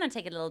 oh, this is going to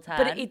take a little turn.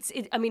 But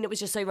it was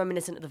just so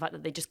reminiscent of the fact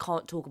that they just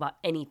can't talk about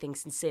anything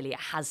sincerely. It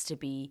has to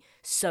be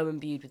so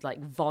imbued with,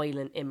 like,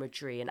 violent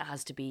imagery, and it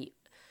has to be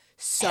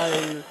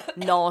so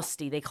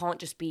nasty. They can't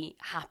just be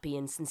happy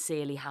and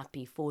sincerely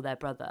happy for their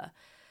brother.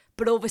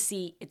 But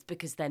obviously, it's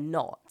because they're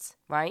not,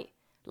 right?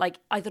 Like,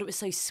 I thought it was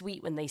so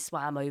sweet when they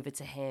swam over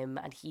to him,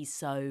 and he's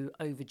so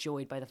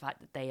overjoyed by the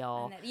fact that they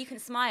are. You can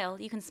smile.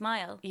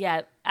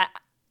 Yeah,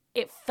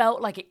 it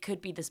felt like it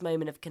could be this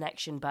moment of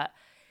connection, but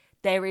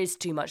there is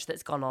too much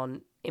that's gone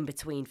on in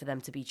between for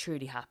them to be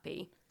truly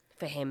happy,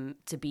 for him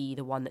to be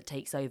the one that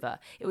takes over.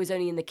 It was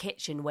only in the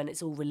kitchen when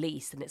it's all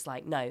released, and it's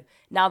like, no,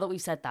 now that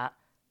we've said that,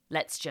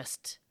 let's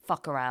just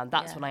fuck around.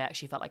 That's when I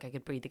actually felt like I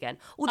could breathe again.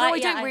 Although I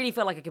didn't really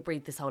feel like I could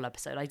breathe this whole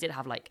episode. I did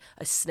have like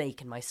a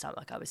snake in my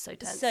stomach. I was so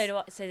tense.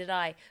 So did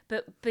I.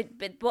 But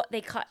what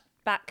they cut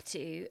back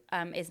to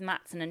is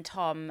Matsson and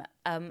Tom,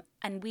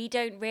 and we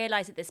don't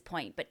realise at this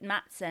point, but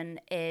Matsson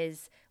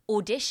is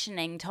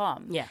auditioning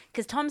Tom. Yeah.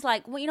 Because Tom's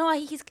like, well, you know,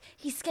 he's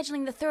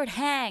scheduling the third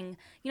hang.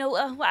 You know,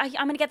 I'm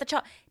going to get the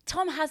job.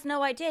 Tom has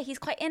no idea. He's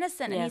quite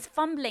innocent and he's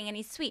fumbling and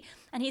he's sweet.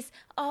 And he's,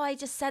 I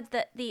just said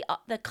that the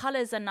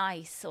colours are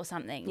nice or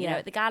something, you know,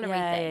 at the gallery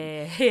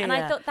thing. Yeah, and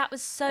I thought that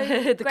was so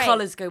the great.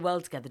 colours go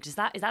well together. Is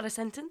that a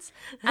sentence?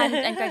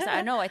 And Greg's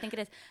like, I think it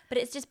is. But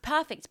it's just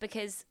perfect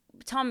because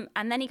Tom,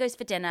 and then he goes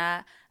for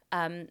dinner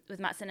with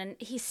Matsson, and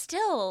he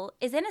still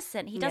is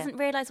innocent. He doesn't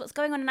realise what's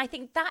going on. And I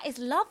think that is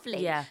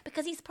lovely. Yeah.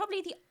 Because he's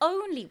probably the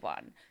only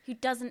one who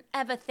doesn't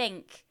ever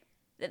think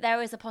that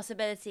there is a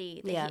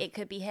possibility that it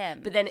could be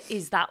him. But then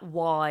is that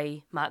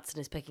why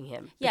Matsson is picking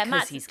him? Yeah,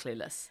 because he's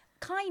clueless.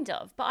 Kind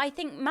of. But I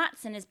think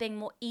Matsson is being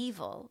more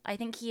evil. I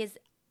think he is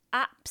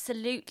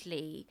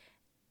absolutely,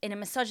 in a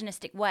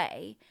misogynistic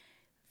way,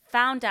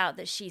 found out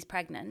that she's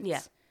pregnant.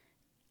 Yeah.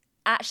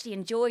 Actually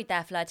enjoyed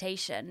their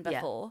flirtation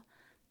before.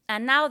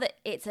 And now that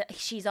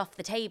she's off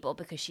the table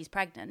because she's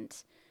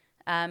pregnant,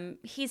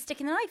 he's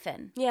sticking the knife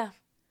in. Yeah.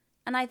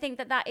 And I think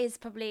that is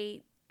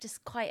probably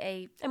just quite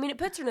a... I mean, it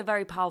puts her in a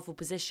very powerful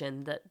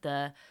position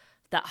that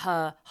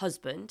her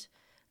husband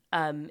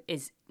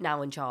is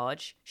now in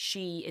charge.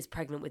 She is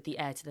pregnant with the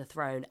heir to the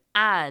throne,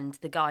 and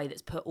the guy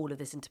that's put all of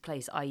this into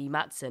place, i.e.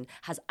 Matsson,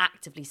 has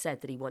actively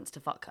said that he wants to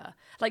fuck her.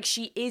 Like,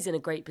 she is in a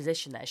great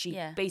position there. She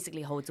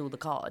basically holds all the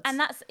cards. And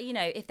that's, you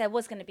know, if there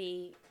was going to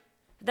be...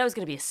 There was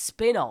going to be a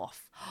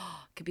spin-off.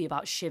 It could be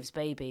about Shiv's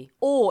baby.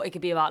 Or it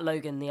could be about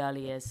Logan in the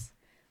early years.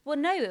 Well,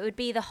 no, it would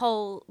be the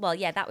whole... Well,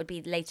 yeah, that would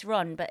be later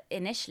on. But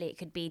initially, it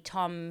could be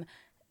Tom,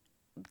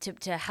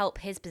 to help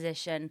his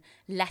position,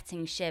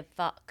 letting Shiv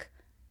fuck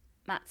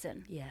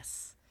Matsson.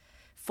 Yes.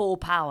 For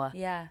power.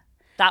 Yeah.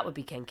 That would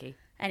be kinky.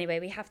 Anyway,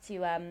 we have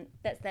to...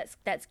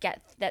 Let's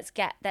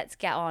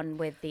get on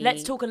with the...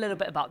 Let's talk a little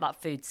bit about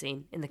that food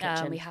scene in the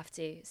kitchen. We have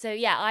to. So,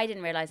 yeah, I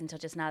didn't realise until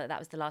just now that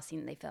was the last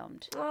scene that they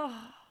filmed.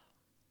 Oh.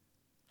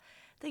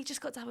 They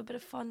just got to have a bit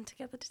of fun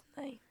together, didn't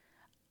they?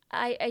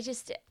 I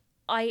just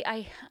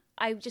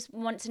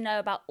want to know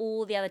about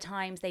all the other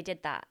times they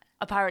did that.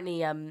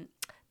 Apparently,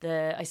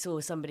 I saw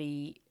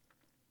somebody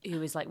who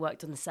was like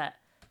worked on the set.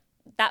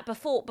 That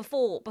before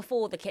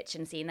the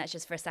kitchen scene. Let's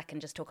just for a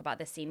second just talk about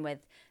this scene with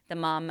the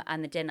mum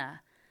and the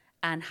dinner,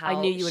 and how I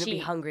knew you wouldn't be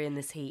hungry in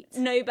this heat.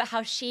 No, but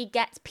how she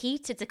gets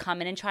Peter to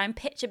come in and try and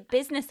pitch a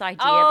business idea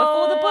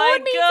before the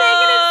board meeting.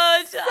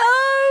 And it's so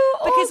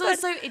because awkward.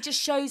 also it just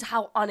shows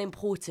how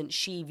unimportant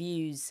she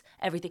views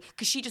everything,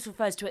 because she just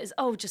refers to it as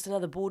just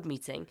another board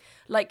meeting.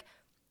 Like,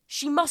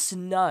 she must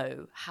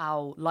know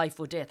how life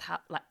or death,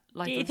 life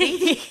or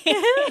death.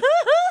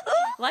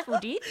 Life or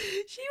death.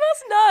 She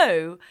must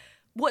know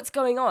what's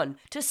going on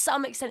to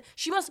some extent.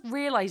 She must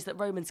realise that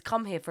Roman's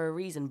come here for a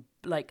reason,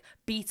 like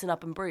beaten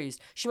up and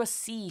bruised. She must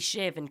see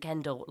Shiv and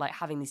Kendall like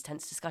having these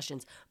tense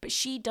discussions, but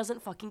she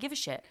doesn't fucking give a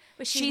shit.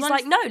 But she's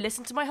like, no,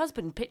 listen to my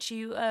husband, pitch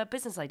you a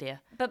business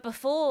idea. But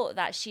before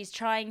that, she's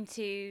trying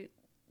to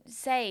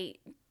say,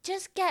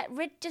 just get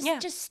rid,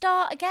 just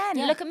start again.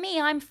 Yeah. Look at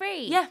me, I'm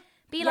free. Yeah.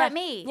 Be like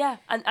me. Yeah,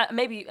 and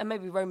maybe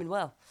Roman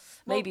will.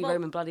 Maybe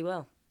Roman bloody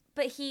well.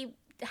 But he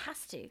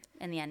has to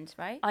in the end,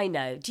 right? I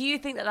know. Do you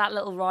think that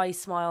little wry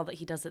smile that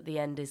he does at the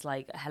end is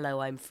like, hello,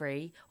 I'm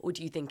free? Or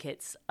do you think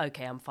it's,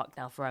 okay, I'm fucked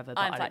now forever,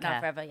 but I don't care? I'm fucked now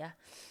forever, yeah.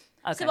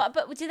 Okay. So what,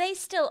 but do they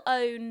still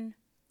own...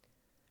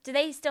 Do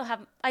they still have...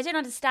 I don't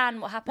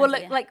understand what happens.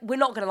 Well, like we're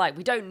not going to lie.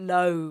 We don't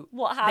know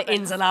what happens. The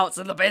ins and outs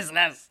of the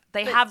business.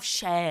 They have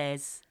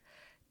shares.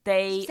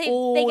 They've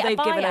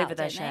given over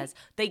their shares.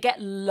 They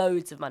get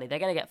loads of money. They're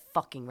going to get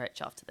fucking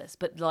rich after this.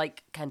 But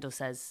like Kendall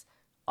says...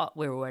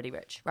 we're already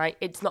rich, right?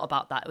 It's not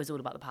about that. It was all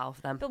about the power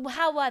for them. But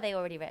how were they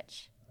already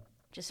rich?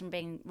 Just from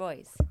being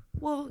Roys?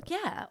 Well,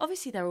 yeah.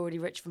 Obviously, they're already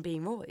rich from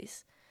being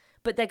Roys.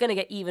 But they're going to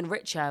get even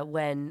richer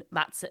when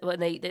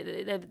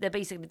they're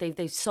basically...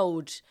 They've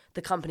sold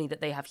the company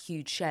that they have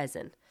huge shares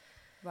in.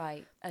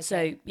 Right. Okay.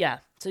 So, yeah.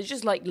 So it's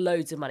just like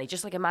loads of money.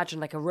 Just like imagine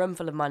like a room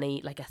full of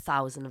money, like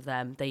 1,000 of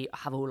them. They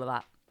have all of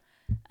that.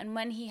 And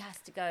when he has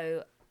to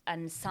go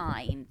and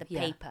sign the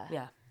paper...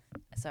 Yeah.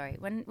 Sorry.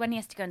 When he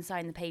has to go and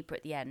sign the paper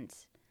at the end...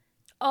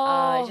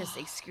 Oh, just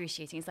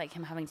excruciating. It's like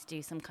him having to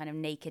do some kind of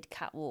naked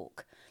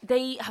catwalk.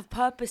 They have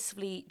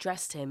purposefully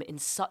dressed him in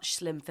such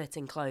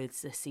slim-fitting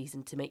clothes this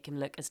season to make him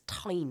look as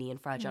tiny and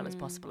fragile as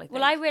possible, I think.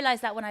 Well, I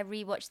realised that when I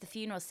rewatched the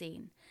funeral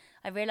scene.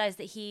 I realised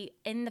that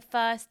in the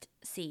first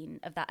scene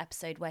of that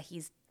episode where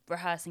he's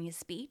rehearsing his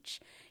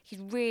speech, he's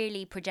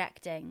really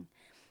projecting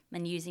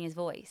and using his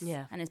voice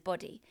and his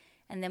body.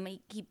 And then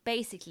he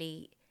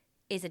basically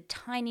is a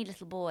tiny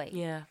little boy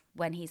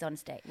when he's on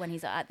stage, when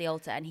he's at the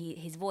altar, and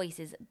his voice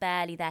is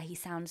barely there. He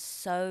sounds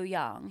so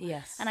young.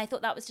 Yes. And I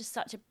thought that was just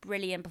such a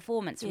brilliant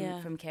performance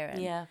from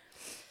Kieran. Yeah.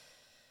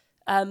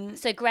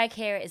 So Greg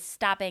here is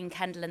stabbing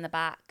Kendall in the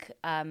back,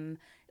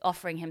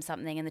 offering him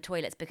something in the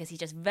toilets because he's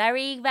just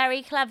very,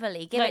 very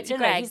cleverly Greg.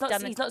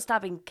 He's not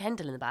stabbing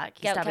Kendall in the back.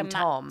 He's stabbing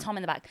Tom. Tom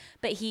in the back.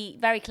 But he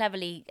very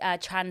cleverly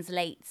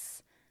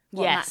translates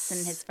what Max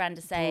and his friend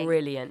are saying.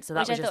 Brilliant. So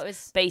that was just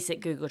was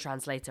basic Google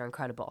Translator.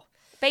 Incredible.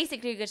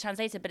 Basically a good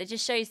translator, but it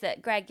just shows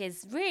that Greg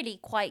is really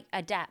quite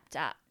adept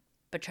at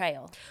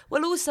betrayal.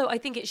 Well, also, I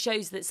think it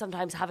shows that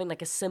sometimes having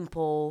like a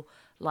simple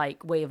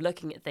like way of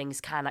looking at things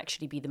can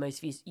actually be the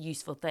most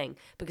useful thing,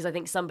 because I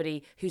think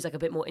somebody who's like a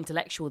bit more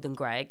intellectual than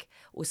Greg,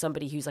 or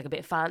somebody who's like a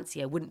bit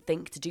fancier, wouldn't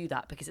think to do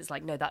that, because it's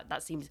like, no,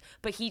 that seems...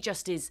 But he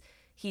just is...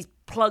 He's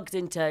plugged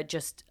into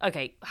just,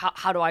 okay,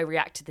 how do I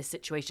react to this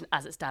situation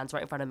as it stands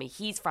right in front of me?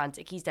 He's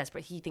frantic, he's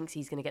desperate, he thinks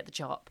he's going to get the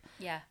chop.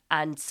 Yeah.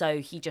 And so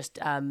he just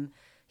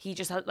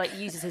like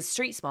uses his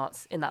street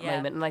smarts in that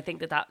moment, and I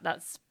think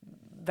that's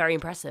very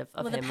impressive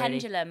of him. Well, the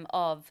pendulum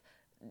of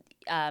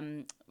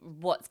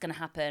what's going to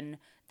happen,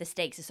 the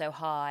stakes are so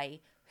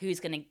high,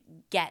 who's going to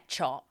get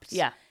chopped.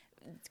 Yeah.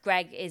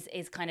 Greg is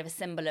kind of a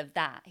symbol of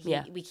that.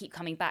 We keep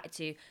coming back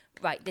to,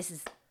 right, this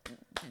is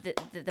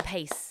the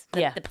pace,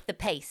 the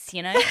pace,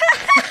 you know?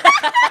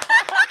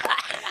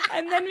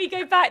 And then we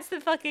go back to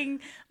the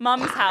fucking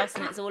mum's house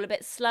and it's all a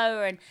bit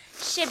slower, and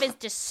Shiv is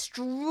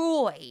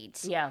destroyed.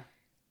 Yeah.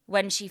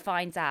 When she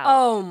finds out.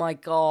 Oh my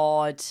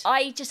God.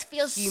 I just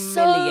feel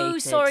so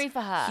sorry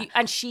for her.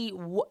 And she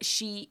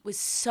was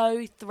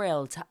so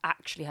thrilled to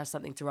actually have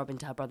something to rub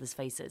into her brother's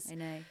faces. I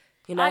know.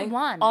 You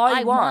know?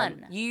 I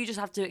won. You just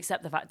have to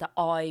accept the fact that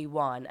I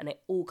won, and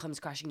it all comes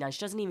crashing down. She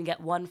doesn't even get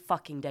one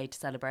fucking day to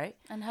celebrate.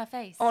 And her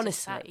face.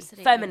 Honestly.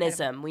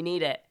 Feminism. Incredible. We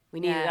need it. We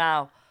need it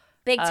now.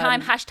 Big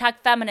time hashtag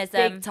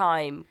feminism. Big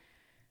time.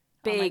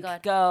 Big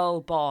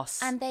girl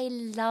boss. And they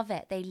love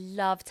it. They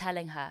love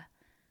telling her.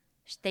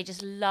 They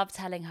just love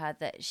telling her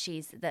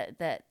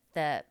that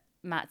that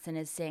Matsson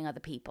is seeing other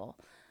people.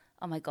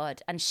 Oh my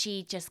God. And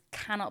she just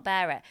cannot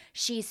bear it.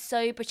 She's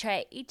so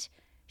betrayed.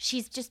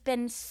 She's just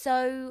been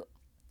so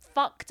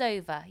fucked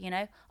over, you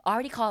know?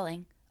 Already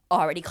calling.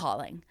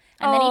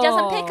 And then he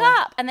doesn't pick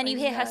up. And then you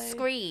hear her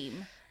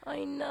scream.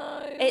 I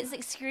know. It's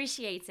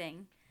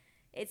excruciating.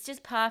 It's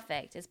just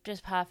perfect. It's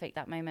just perfect,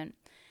 that moment.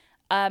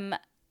 But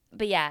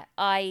yeah,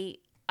 I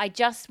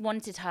just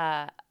wanted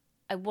her...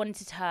 I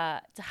wanted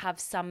her to have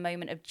some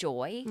moment of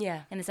joy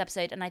in this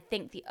episode. And I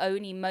think the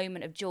only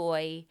moment of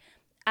joy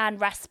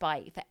and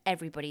respite for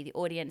everybody, the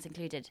audience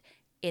included,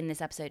 in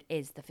this episode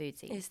is the food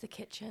scene. Is the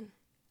kitchen.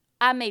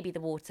 And maybe the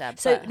water.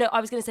 So, no,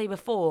 I was going to say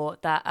before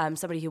that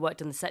somebody who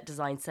worked on the set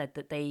design said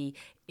that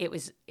it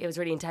was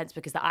really intense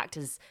because the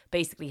actors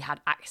basically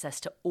had access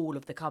to all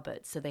of the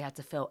cupboards. So they had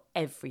to fill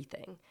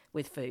everything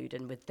with food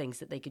and with things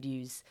that they could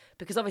use.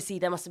 Because obviously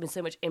there must have been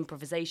so much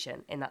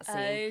improvisation in that scene.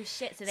 Oh,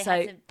 shit. So they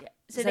had to...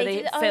 So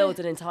they filled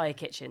an entire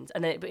kitchen.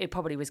 And it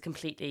probably was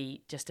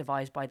completely just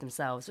devised by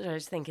themselves, which I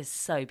just think is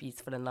so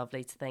beautiful and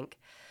lovely to think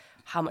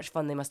how much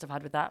fun they must have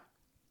had with that.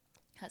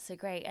 That's so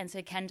great. And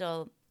so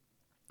Kendall...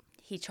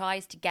 He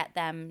tries to get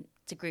them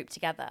to group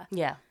together.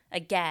 Yeah.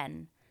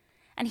 Again.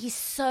 And he's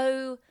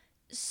so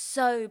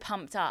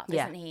pumped up,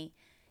 isn't he?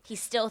 He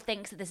still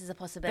thinks that this is a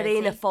possibility. But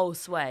in a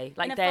false way.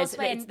 Like there's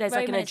like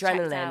an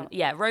adrenaline.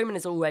 Yeah, Roman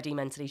is already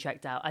mentally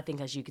checked out. I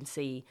think, as you can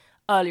see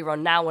earlier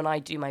on, now when I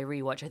do my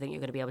rewatch, I think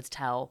you're going to be able to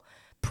tell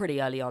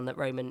pretty early on that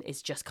Roman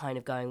is just kind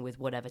of going with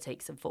whatever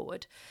takes him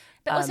forward.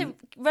 But also,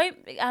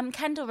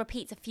 Kendall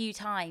repeats a few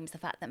times the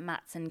fact that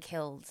Matsson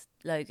killed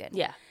Logan.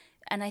 Yeah.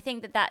 And I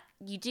think that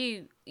you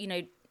do,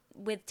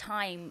 with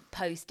time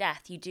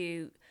post-death, you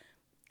do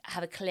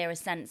have a clearer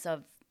sense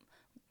of,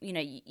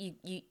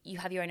 you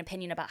have your own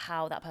opinion about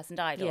how that person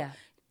died. Or,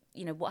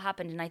 what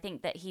happened. And I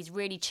think that he's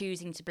really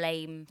choosing to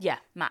blame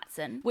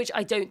Matsson. Which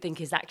I don't think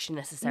is actually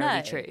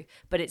necessarily true.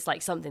 But it's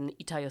like something that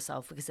you tell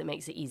yourself because it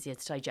makes it easier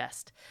to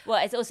digest.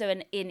 Well, it's also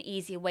an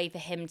easier way for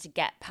him to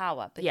get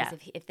power. Because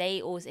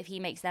if he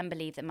makes them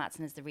believe that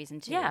Matsson is the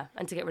reason too. Yeah,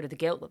 and to get rid of the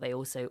guilt that they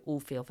also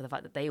all feel for the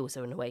fact that they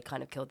also, in a way,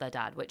 kind of killed their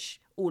dad,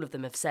 which all of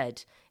them have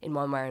said in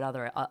one way or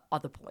another at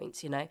other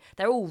points,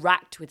 They're all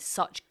racked with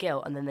such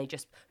guilt and then they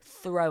just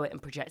throw it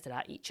and project it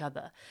at each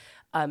other.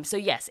 So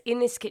yes, in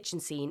this kitchen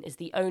scene is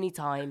the only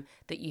time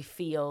that you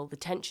feel the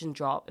tension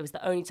drop. It was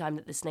the only time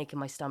that the snake in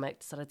my stomach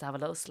decided to have a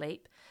little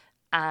sleep.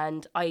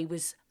 And I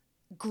was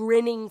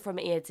grinning from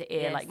ear to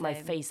ear, like my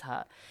face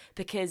hurt,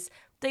 because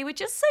they were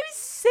just so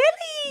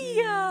silly.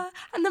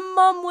 And the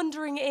mum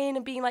wandering in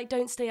and being like,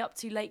 don't stay up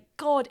too late.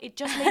 God, it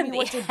just made me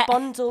want to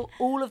bundle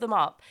all of them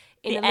up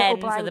in a little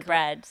blanket. Of the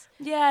bread.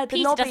 Yeah, the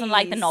Peter knobbies. doesn't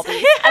like the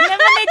knobbies. And then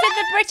when they did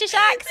the British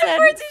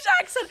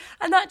accent.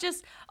 And that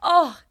just,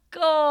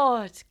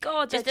 God.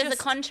 Just as a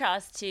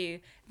contrast to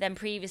them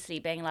previously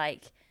being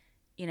like,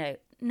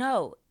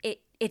 no,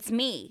 it's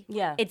me.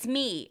 Yeah. It's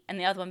me. And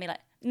the other one being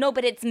like, no,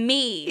 but it's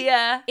me.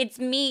 Yeah. It's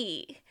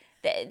me.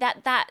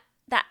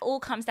 That all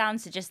comes down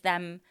to just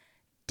them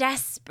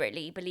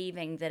desperately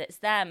believing that it's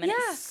them. And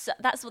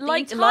that's what the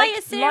entire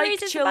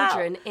series is about.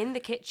 Children in the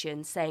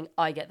kitchen saying,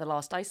 I get the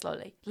last ice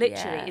lolly.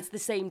 Literally, it's the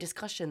same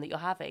discussion that you're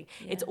having.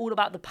 Yeah. It's all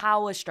about the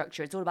power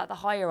structure. It's all about the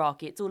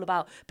hierarchy. It's all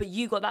about, but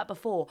you got that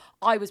before.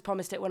 I was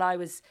promised it when I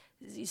was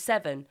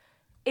 7.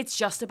 It's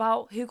just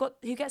about who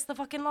gets the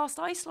fucking last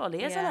ice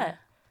lolly, isn't it?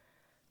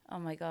 Oh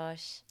my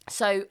gosh.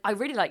 So I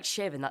really liked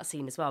Shiv in that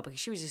scene as well, because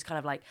she was just kind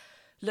of like,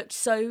 looked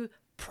so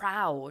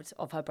proud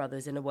of her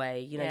brothers in a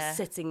way,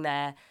 sitting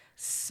there,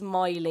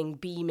 smiling,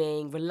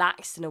 beaming,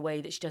 relaxed in a way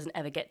that she doesn't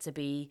ever get to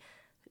be,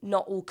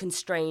 not all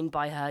constrained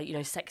by her,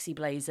 sexy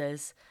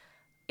blazers.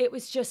 It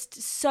was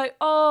just so,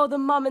 the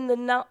mum in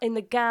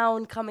the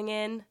gown coming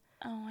in.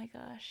 Oh my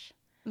gosh.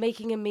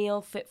 Making a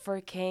meal fit for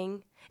a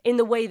king. In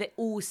the way that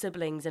all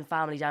siblings and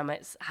family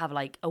dynamics have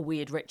like a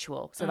weird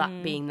ritual. So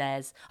that being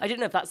theirs. I don't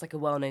know if that's like a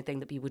well-known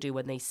thing that people do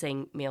when they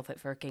sing Meal Fit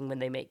for a King when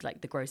they make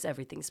like the gross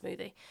everything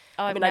smoothie.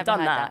 Oh, I've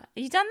done that.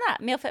 You've done that?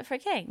 Meal Fit for a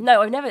King?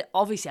 No, I've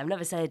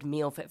never said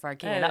Meal Fit for a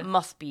King. Oh. That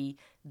must be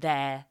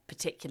their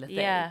particular thing.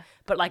 Yeah.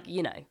 But like,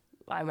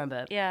 I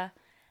remember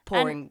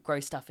pouring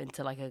gross stuff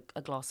into like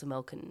a glass of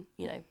milk and,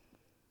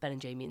 Ben and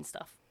Jamie and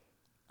stuff.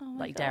 Oh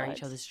like God. daring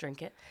each other to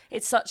drink it.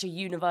 It's such a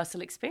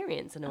universal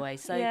experience in a way.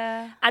 So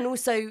and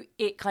also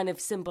it kind of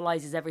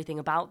symbolizes everything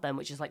about them,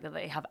 which is like that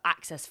they have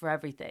access for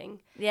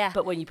everything. Yeah.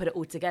 But when you put it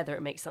all together,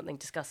 it makes something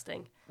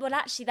disgusting. Well,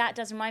 actually, that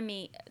does remind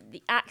me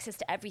the access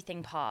to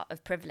everything part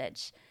of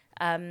privilege.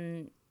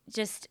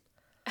 Just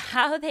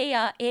how they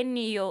are in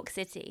New York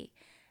City,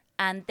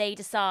 and they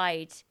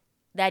decide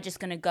they're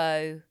just going to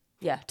go.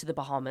 Yeah, to the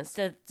Bahamas.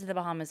 To the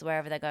Bahamas,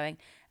 wherever they're going.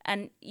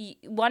 And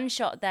one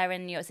shot they're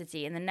in New York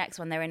City, and the next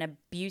one they're in a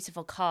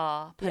beautiful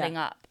car pulling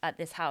up at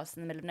this house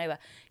in the middle of nowhere.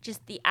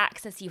 Just the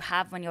access you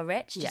have when you're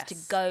rich, just to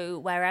go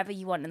wherever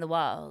you want in the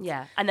world.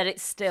 Yeah, and then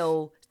it's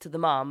still, to the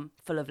mum,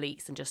 full of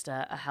leaks and just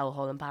a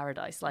hellhole in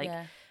paradise. Like,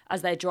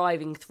 as they're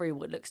driving through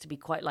what looks to be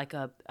quite like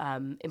a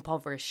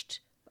impoverished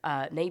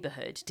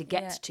neighborhood to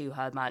get to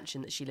her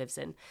mansion that she lives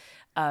in.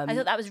 I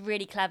thought that was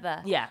really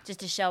clever. Yeah.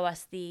 Just to show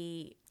us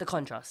the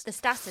contrast. The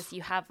status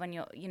you have when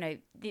you're,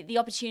 the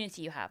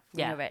opportunity you have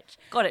when you're rich.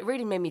 God, it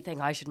really made me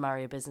think I should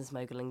marry a business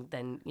mogul and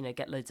then,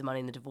 get loads of money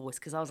in the divorce,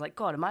 because I was like,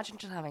 God, imagine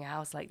just having a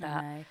house like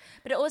that. I know.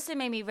 But it also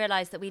made me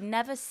realise that we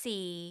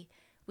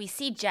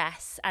see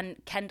Jess, and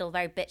Kendall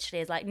very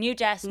bitchily is like, new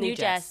Jess.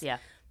 Yeah.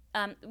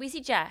 We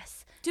see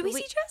Jess. Do we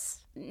see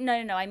Jess? No.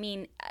 I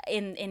mean,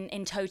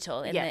 in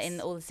total,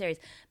 in all the series.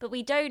 But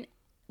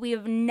we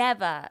have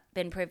never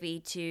been privy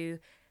to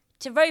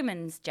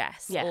Roman's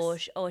Jess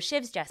or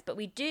Shiv's Jess, but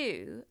we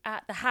do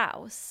at the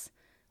house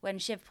when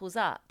Shiv pulls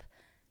up.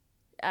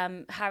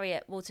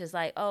 Harriet Walter's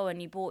like, oh,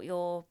 and you brought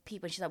your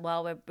people. And she's like,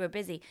 well, we're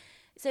busy.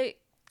 So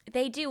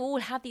they do all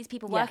have these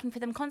people working for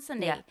them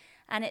constantly. Yeah.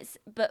 And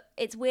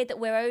it's weird that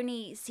we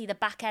only see the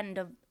back end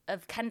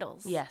of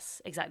Kendall's.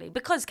 Yes, exactly.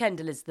 Because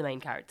Kendall is the main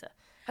character.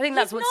 I think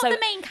that's what's the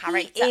main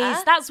character. He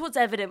is. That's what's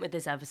evident with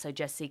this episode,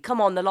 Jessie. Come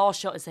on, the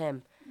last shot is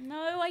him.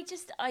 No,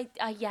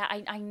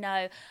 I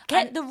know.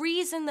 The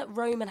reason that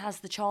Roman has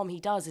the charm he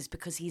does is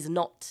because he's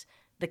not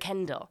the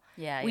Kendall.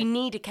 Yeah. We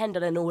need a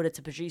Kendall in order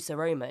to produce a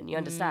Roman. You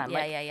understand?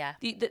 Yeah.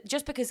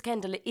 Just because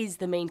Kendall is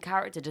the main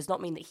character does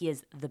not mean that he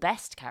is the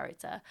best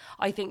character.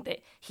 I think that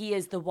he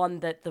is the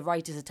one that the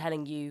writers are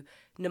telling you,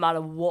 no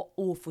matter what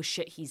awful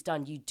shit he's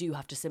done, you do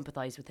have to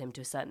sympathise with him to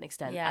a certain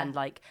extent. Yeah. And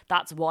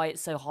that's why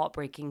it's so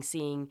heartbreaking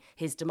seeing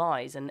his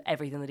demise and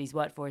everything that he's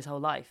worked for his whole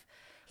life.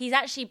 He's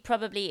actually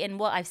probably, in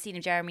what I've seen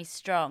of Jeremy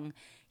Strong,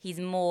 he's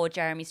more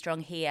Jeremy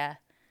Strong here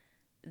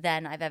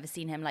than I've ever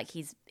seen him. Like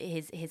his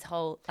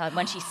whole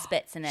when she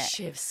spits in it.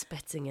 Shiv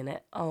spitting in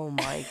it. Oh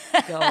my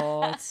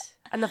God.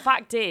 And the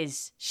fact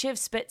is, Shiv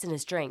spits in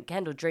his drink.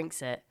 Kendall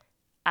drinks it,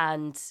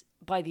 and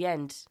by the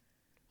end,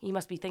 he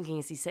must be thinking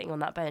as he's sitting on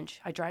that bench,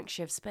 I drank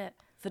Shiv's spit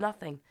for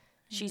nothing.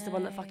 She's the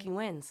one that fucking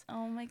wins.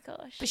 Oh my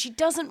gosh. But she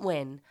doesn't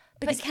win.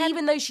 Because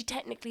even though she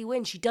technically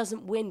wins, she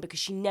doesn't win because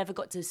she never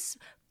got to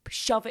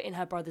shove it in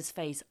her brother's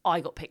face. I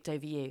got picked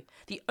over you.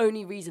 The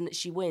only reason that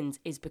she wins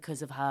is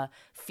because of her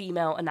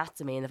female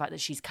anatomy and the fact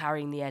that she's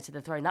carrying the heir to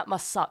the throne. That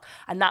must suck.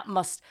 And that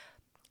must,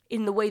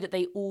 in the way that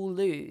they all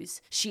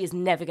lose, she is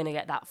never going to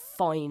get that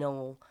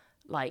final,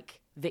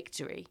 like,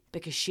 victory,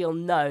 because she'll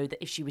know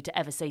that if she were to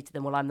ever say to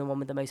them, well, I'm the one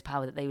with the most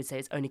power, that they would say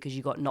it's only because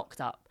you got knocked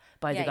up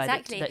by the guy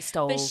that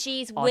stole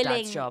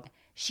dad's job.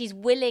 She's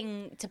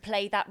willing to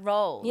play that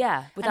role.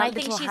 Yeah, with that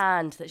little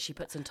hand that she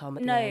puts on Tom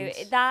at the end.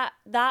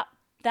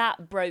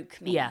 That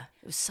broke me. Yeah,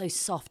 it was so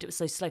soft. It was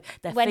so slow.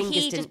 When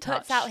he just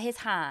puts out his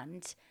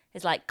hand,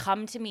 is like,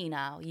 come to me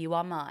now, you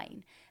are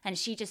mine. And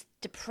she just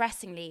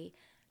depressingly,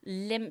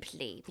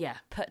 limply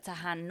puts her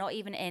hand not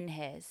even in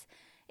his.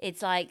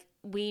 It's like,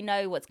 we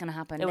know what's going to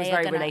happen. It was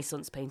very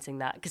Renaissance painting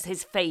that, because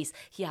his face,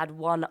 he had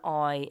one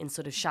eye in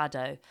sort of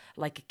shadow,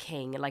 like a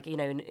king, like, you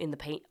know, in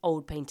the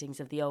old paintings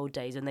of the old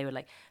days, when they would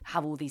like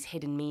have all these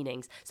hidden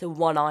meanings. So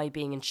one eye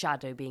being in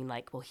shadow, being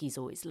like, well, he's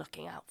always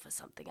looking out for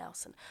something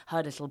else, and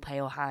her little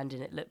pale hand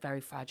in it looked very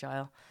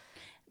fragile.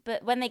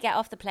 But when they get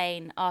off the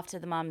plane after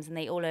the mums and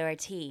they all are a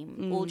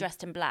team, all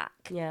dressed in black.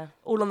 Yeah,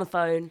 all on the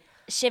phone.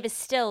 Shiv is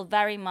still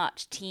very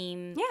much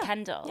team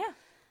Kendall. Yeah.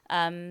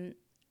 And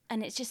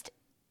it's just...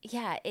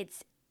 Yeah,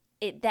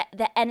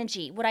 the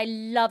energy. What I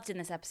loved in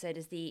this episode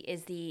is the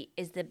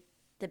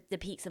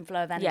peaks and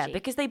flow of energy. Yeah,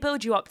 because they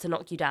build you up to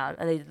knock you down,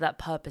 and they did that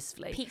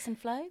purposefully. Peaks and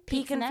flow.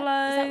 Peak and flow.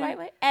 Is that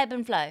right? Ebb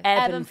and flow.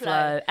 Ebb and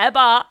flow. Ebba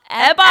I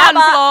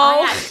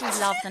and flow.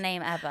 actually love the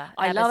name Ebba.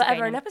 I love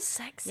Ebba, and Ebba's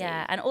sexy.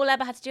 Yeah, and all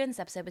Ebba had to do in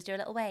this episode was do a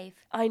little wave.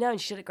 I know, and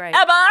she did it great.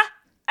 Ebba.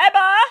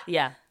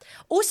 Yeah.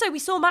 Also, we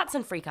saw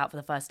Matsson freak out for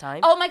the first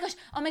time. Oh my gosh.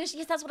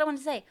 Yes, that's what I wanted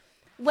to say.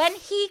 When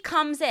he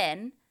comes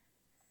in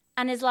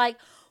and is like,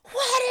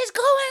 what is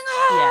going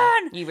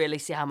on? Yeah, you really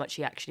see how much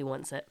he actually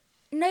wants it.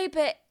 No,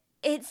 but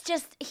it's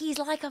just, he's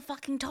like a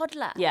fucking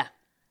toddler. Yeah.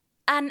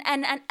 And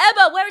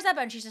Ebba, where is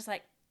Ebba? And she's just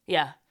like,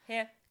 yeah.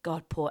 Here.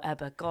 God, poor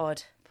Ebba,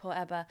 God. Poor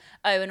Ebba.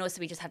 Oh, and also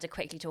we just had to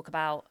quickly talk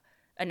about,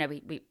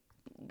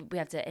 we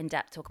have to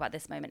in-depth talk about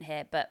this moment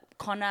here, but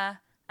Connor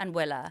and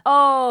Willa.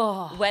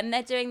 Oh. When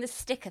they're doing the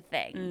sticker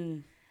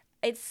thing,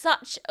 it's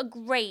such a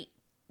great,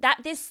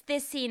 this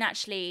scene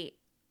actually...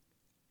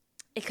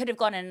 It could have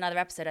gone in another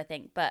episode, I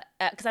think, but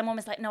because I'm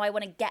almost like, no, I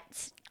want to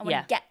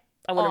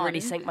really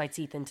sink my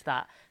teeth into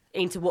that,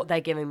 into what they're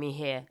giving me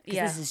here,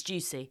 because this is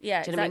juicy.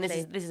 Yeah, do you know what I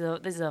mean?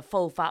 This is a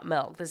full fat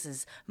milk. This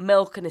is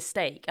milk and a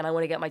steak, and I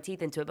want to get my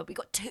teeth into it. But we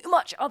got too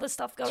much other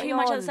stuff going on. Too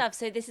much other stuff.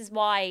 So this is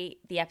why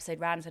the episode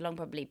ran so long,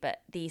 probably.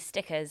 But these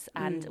stickers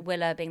and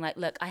Willa being like,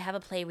 look, I have a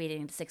play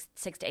reading in 6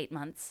 to 8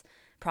 months.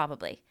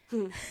 Probably.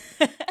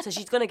 So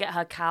she's going to get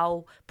her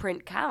cow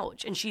print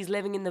couch, and she's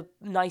living in the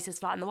nicest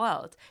flat in the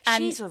world.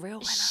 And she's a real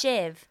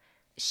winner.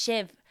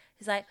 Shiv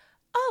is like,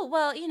 oh,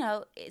 well, you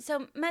know,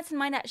 so Madsen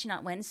might actually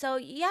not win. So,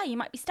 yeah, you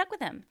might be stuck with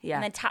him. Yeah.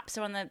 And then taps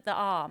her on the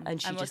arm.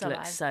 And she just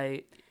looks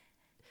so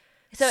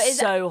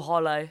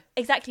hollow.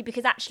 Exactly,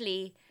 because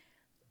actually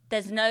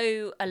there's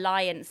no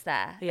alliance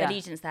there,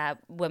 allegiance there,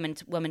 woman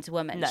to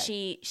woman. No.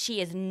 She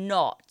is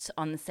not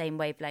on the same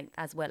wavelength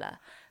as Willa.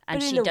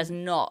 And she does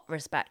not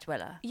respect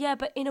Willa. Yeah,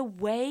 but in a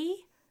way,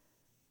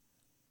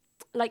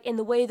 like in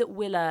the way that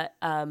Willa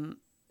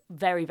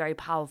very, very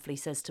powerfully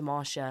says to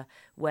Marsha,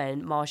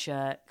 when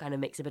Marsha kind of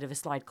makes a bit of a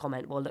snide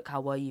comment, well, look how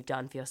well you've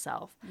done for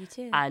yourself. You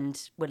too.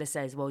 And Willa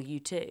says, well,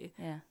 you too.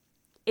 Yeah.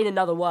 In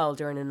another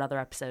world or in another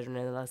episode or in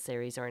another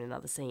series or in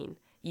another scene,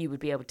 you would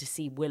be able to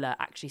see Willa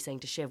actually saying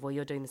to Shiv, well,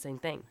 you're doing the same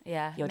thing.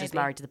 Yeah, You're just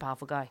married to the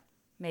powerful guy.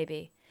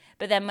 Maybe.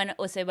 But then when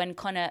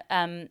Connor,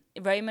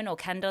 Roman or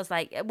Kendall's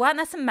like, weren't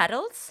there some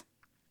medals?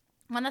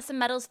 Weren't there some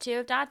medals too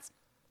of Dad's?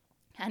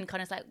 And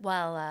Connor's like,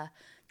 well,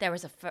 there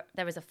was a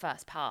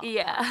first part.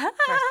 Yeah.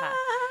 First part.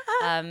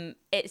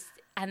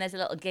 And there's a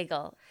little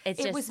giggle.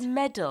 It was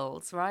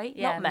medals, right?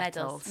 Yeah, not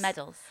metals.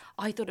 Medals.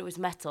 I thought it was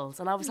metals,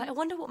 and I was like, I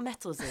wonder what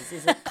metals is.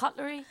 Is it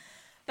cutlery?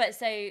 But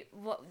so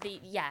what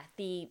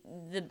the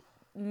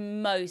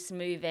most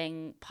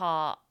moving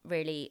part,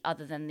 really,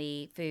 other than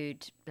the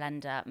food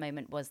blender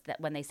moment, was that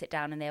when they sit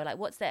down and they were like,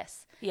 what's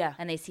this? Yeah.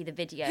 And they see the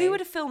video. Who would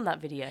have filmed that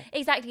video?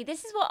 Exactly.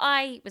 This is what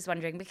I was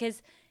wondering,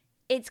 because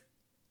it's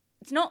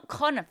not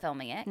Connor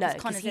filming it. No,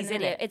 Connor's he's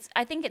in it.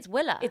 I think it's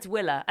Willa. It's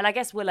Willa. And I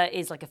guess Willa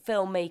is like a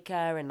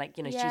filmmaker and like,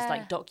 you know, she's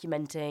like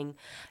documenting.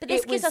 But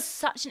this gives us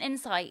such an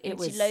insight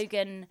into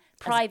Logan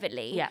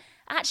privately.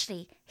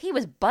 actually, he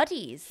was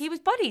buddies. He was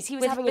buddies. He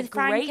was having a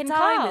great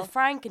time with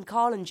Frank and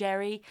Carl and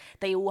Jerry.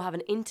 They all have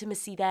an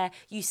intimacy there.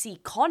 You see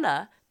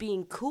Connor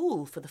being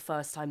cool for the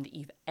first time that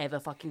you've ever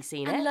fucking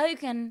seen it. And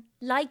Logan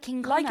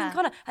liking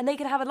Connor. And they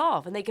can have a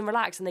laugh and they can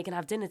relax and they can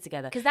have dinner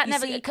together.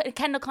 Because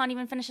Kendall can't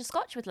even finish a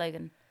scotch with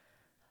Logan.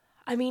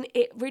 I mean,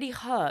 it really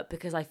hurt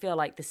because I feel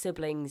like the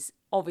siblings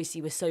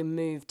obviously were so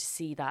moved to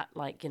see that,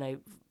 like, you know,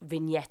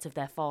 vignette of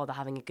their father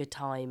having a good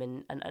time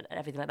and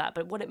everything like that.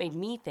 But what it made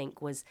me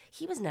think was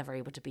he was never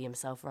able to be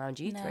himself around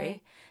you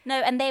three. No,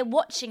 and they're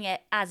watching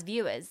it as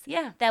viewers.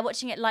 Yeah. They're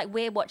watching it like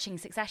we're watching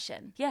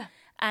Succession. Yeah.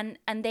 And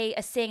they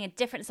are seeing a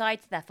different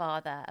side to their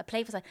father, a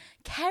playful side.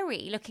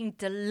 Kerry looking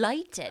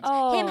delighted.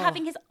 Oh. Him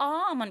having his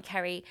arm on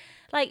Kerry.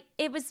 Like,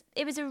 it was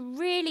a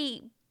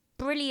really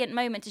brilliant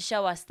moment to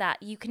show us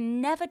that you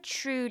can never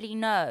truly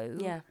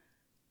know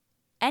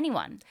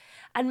anyone.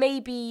 And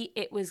maybe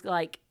it was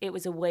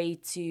a way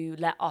to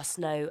let us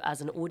know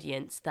as an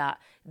audience that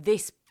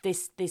this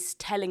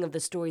telling of the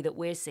story that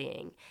we're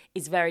seeing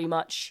is very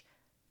much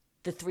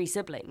the three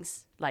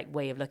siblings, like,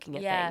 way of looking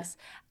at things.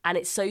 And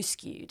it's so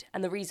skewed.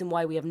 And the reason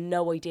why we have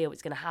no idea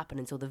what's going to happen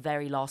until the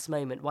very last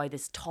moment, why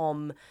this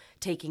Tom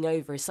taking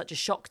over is such a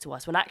shock to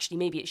us, when actually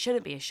maybe it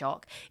shouldn't be a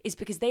shock, is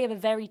because they have a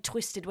very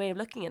twisted way of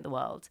looking at the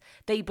world.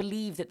 They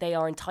believe that they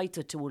are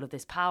entitled to all of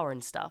this power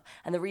and stuff.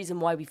 And the reason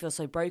why we feel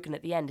so broken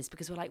at the end is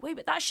because we're like, wait,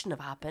 but that shouldn't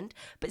have happened.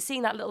 But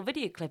seeing that little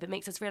video clip, it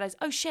makes us realise,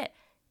 oh shit,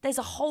 there's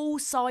a whole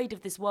side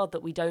of this world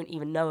that we don't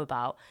even know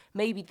about.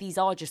 Maybe these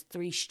are just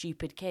three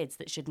stupid kids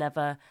that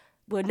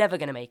we're never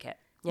going to make it.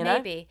 You know?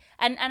 Maybe.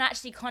 And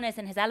actually Connor's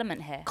in his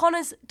element here.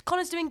 Connor's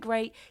doing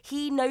great.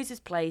 He knows his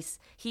place.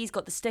 He's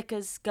got the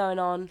stickers going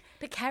on.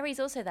 But Kerry's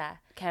also there.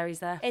 Kerry's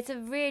there. It's a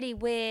really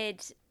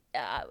weird...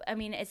 I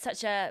mean, it's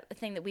such a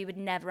thing that we would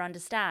never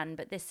understand,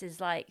 but this is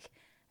like...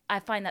 I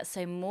find that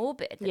so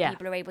morbid that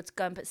people are able to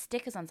go and put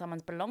stickers on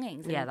someone's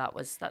belongings. Yeah,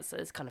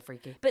 it's kind of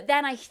freaky. But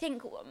then I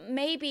think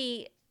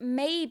maybe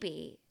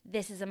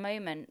this is a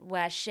moment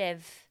where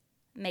Shiv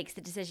makes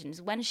the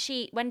decisions.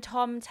 When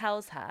Tom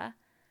tells her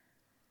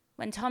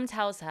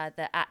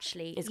that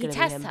actually he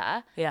tests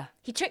her,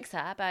 he tricks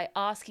her by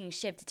asking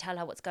Shiv to tell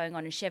her what's going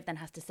on, and Shiv then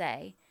has to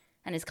say,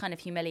 and is kind of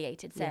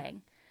humiliated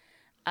saying,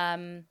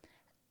 and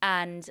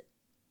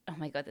oh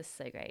my god, this is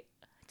so great.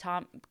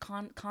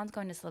 Khan's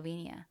going to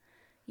Slovenia.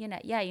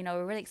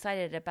 We're really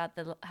excited about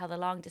how the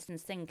long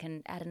distance thing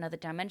can add another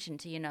dimension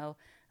to,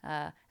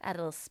 add a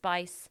little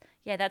spice.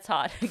 Yeah, that's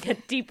hard.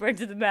 Get deeper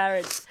into the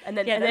marriage. And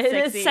then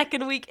the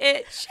second week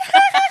itch.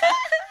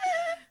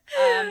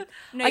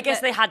 I guess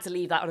they had to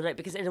leave that on a note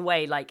because in a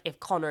way, like, if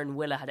Connor and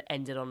Willa had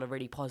ended on a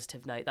really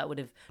positive note, that would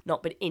have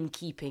not been in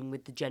keeping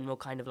with the general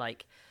kind of,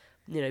 like,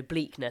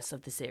 bleakness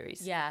of the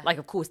series. Yeah. Like,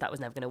 of course that was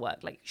never going to work.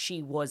 Like,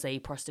 she was a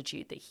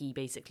prostitute that he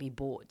basically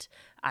bought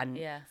and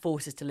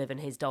forces to live in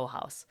his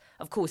dollhouse.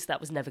 Of course that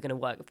was never going to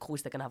work. Of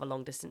course they're going to have a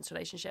long distance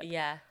relationship.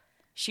 Yeah.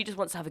 She just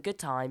wants to have a good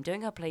time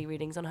doing her play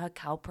readings on her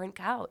cow print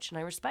couch, and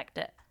I respect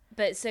it.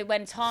 But so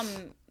when Tom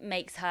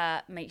makes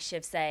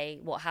Shiv say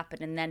what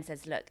happened and then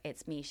says, look,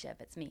 it's me, Shiv,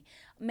 it's me.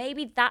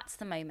 Maybe that's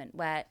the moment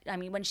where, I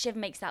mean, when Shiv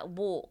makes that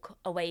walk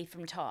away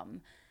from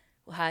Tom,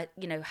 her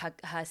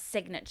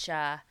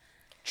signature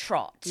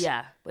trot.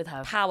 Yeah, with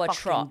her power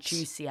trot.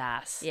 Juicy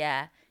ass.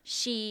 Yeah.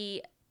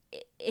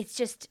 It's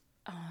just,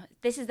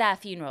 this is their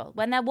funeral.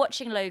 When they're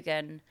watching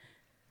Logan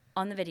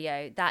on the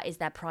video, that is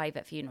their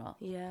private funeral.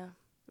 Yeah.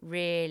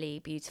 Really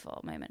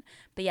beautiful moment.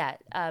 But yeah,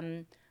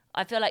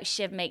 I feel like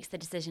Shiv makes the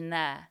decision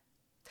there.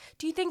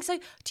 Do you think so?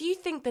 Do you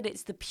think that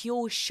it's the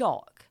pure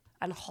shock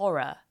and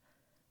horror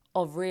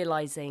of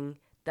realising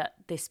that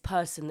this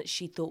person that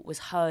she thought was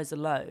hers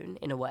alone,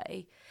 in a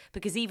way,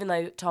 because even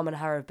though Tom and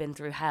her have been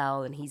through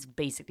hell and he's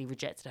basically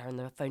rejected her in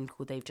the phone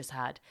call they've just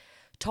had,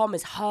 Tom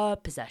is her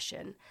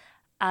possession.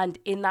 And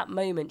in that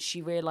moment,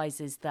 she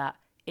realises that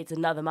it's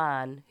another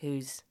man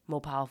who's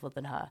more powerful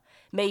than her.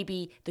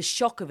 Maybe the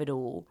shock of it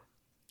all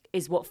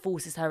is what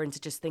forces her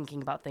into just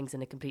thinking about things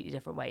in a completely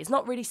different way. It's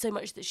not really so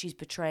much that she's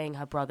betraying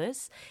her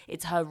brothers.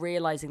 It's her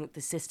realising that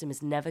the system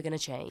is never going to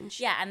change.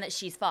 Yeah, and that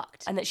she's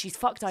fucked. And that she's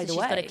fucked either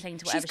way. She's got to cling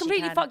to whatever she's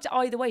completely she can. fucked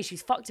either way.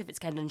 She's fucked if it's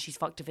Kendall and she's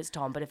fucked if it's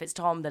Tom. But if it's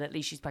Tom, then at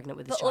least she's pregnant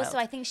with his child. But also,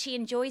 I think she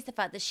enjoys the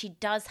fact that she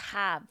does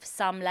have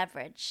some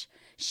leverage.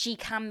 She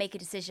can make a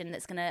decision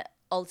that's going to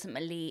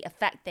ultimately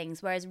affect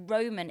things, whereas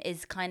Roman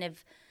is kind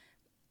of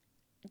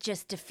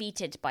just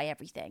defeated by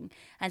everything,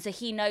 and so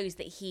he knows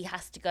that he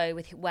has to go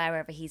with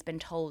wherever he's been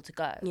told to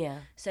go. Yeah.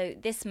 So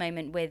this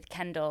moment with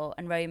Kendall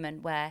and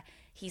Roman, where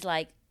he's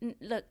like,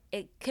 "Look,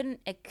 it could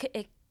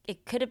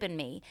have been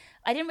me."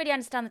 I didn't really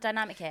understand the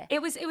dynamic here.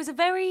 It was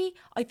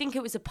I think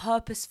it was a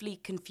purposefully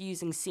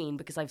confusing scene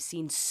because I've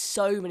seen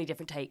so many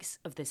different takes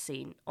of this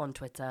scene on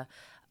Twitter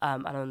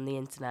and on the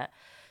internet.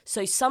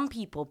 So some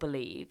people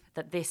believe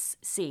that this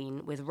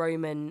scene with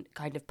Roman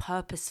kind of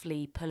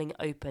purposefully pulling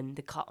open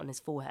the cut on his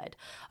forehead,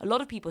 a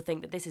lot of people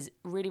think that this is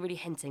really, really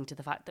hinting to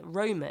the fact that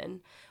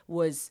Roman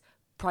was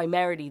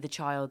primarily the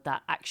child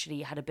that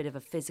actually had a bit of a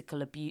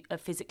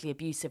physically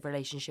abusive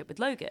relationship with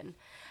Logan.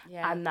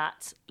 Yeah. And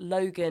that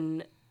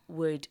Logan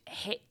would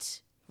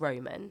hit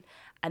Roman,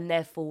 and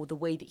therefore the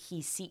way that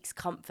he seeks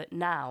comfort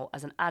now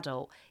as an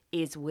adult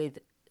is with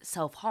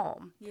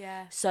self-harm.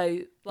 Yeah. So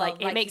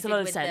it makes a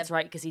lot of sense,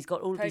 right? Because he's got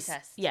all of these,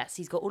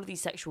 he's got all of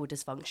these sexual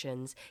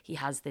dysfunctions. He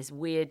has this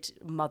weird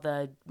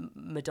mother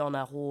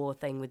Madonna whore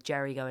thing with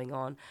Jerry going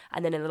on,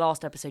 and then in the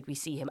last episode we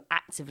see him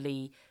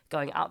actively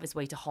going out of his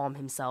way to harm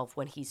himself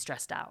when he's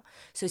stressed out.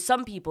 So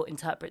some people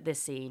interpret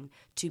this scene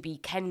to be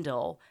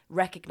Kendall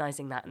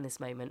recognizing that in this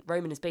moment.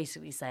 Roman is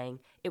basically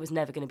saying it was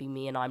never going to be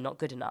me and I'm not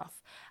good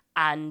enough,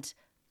 and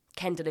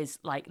Kendall is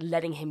like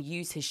letting him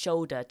use his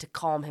shoulder to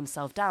calm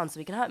himself down so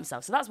he can hurt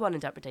himself. So that's one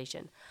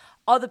interpretation.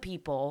 Other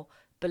people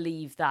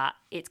believe that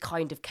it's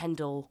kind of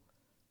Kendall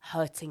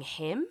hurting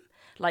him.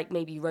 Like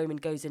maybe Roman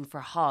goes in for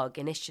a hug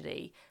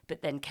initially,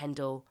 but then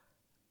Kendall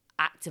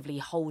actively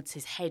holds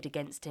his head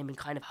against him and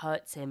kind of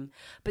hurts him.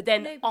 But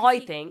then I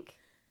think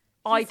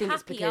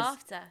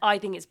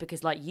it's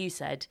because like you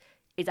said,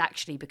 it's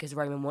actually because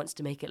Roman wants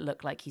to make it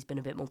look like he's been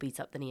a bit more beat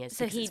up than he is.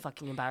 So it's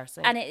fucking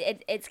embarrassing. And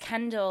it's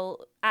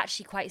Kendall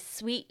actually quite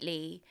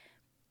sweetly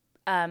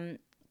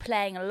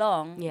playing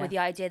along with the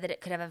idea that it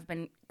could ever have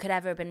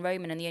been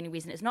Roman, and the only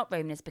reason it's not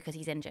Roman is because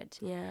he's injured.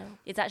 Yeah,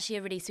 it's actually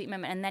a really sweet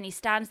moment. And then he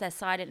stands there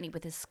silently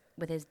with his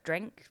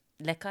drink,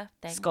 liquor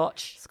thing,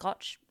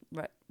 scotch,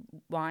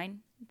 wine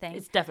thing.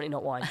 It's definitely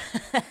not wine.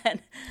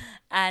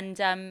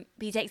 and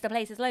he takes the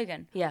place as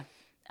Logan. Yeah.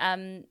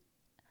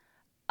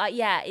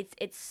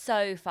 It's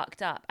so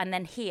fucked up. And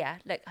then here,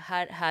 look,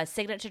 her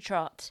signature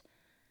trot,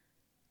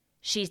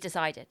 she's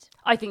decided.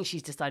 I think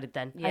she's decided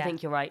then. Yeah. I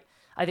think you're right.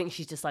 I think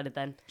she's decided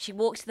then. She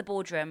walked to the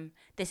boardroom.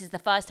 This is the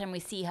first time we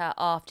see her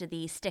after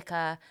the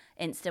sticker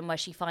incident where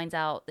she finds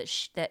out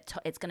that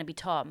it's going to be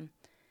Tom.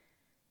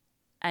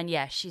 And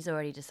yeah, she's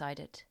already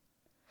decided.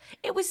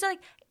 It was like,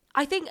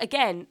 I think,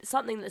 again,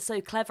 something that's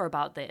so clever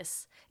about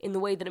this, in the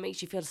way that it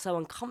makes you feel so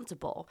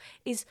uncomfortable,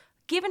 is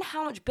given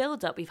how much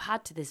build-up we've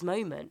had to this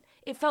moment,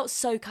 it felt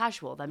so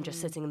casual, them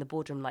just sitting in the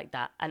boardroom like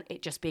that and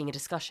it just being a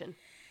discussion.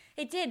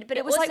 It did, but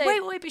it was also,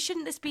 like, wait, but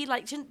shouldn't this be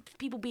like, shouldn't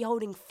people be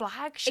holding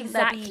flags? Shouldn't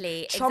there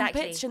be trumpets?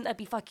 Exactly. Shouldn't there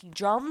be fucking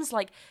drums?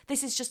 Like,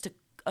 this is just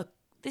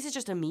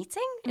a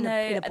meeting in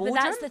a boardroom?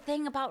 But that's the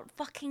thing about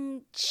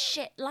fucking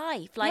shit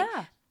life. Like,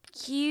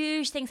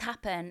 huge things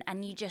happen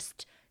and you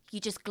just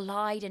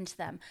glide into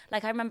them.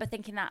 Like, I remember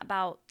thinking that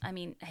about, I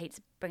mean, I hate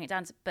to bring it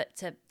down, but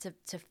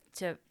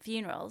to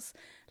funerals.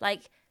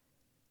 Like,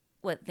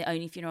 well, the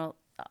only funeral,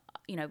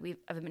 we've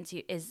ever been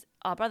to is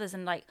our brother's.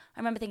 And, like, I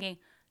remember thinking,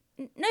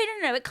 no,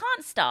 it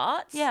can't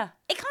start. Yeah.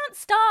 It can't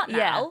start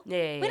now.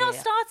 Yeah, We're not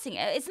starting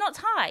it. It's not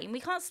time.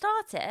 We can't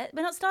start it.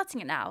 We're not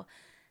starting it now.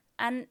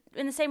 And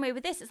in the same way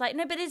with this, it's like,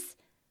 no, but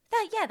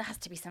there has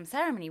to be some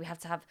ceremony. We have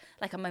to have,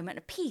 like, a moment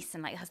of peace.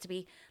 And, like, it has to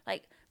be,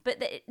 like... But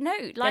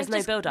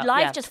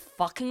life just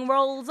fucking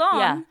rolls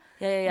on.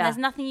 Yeah. And there's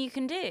nothing you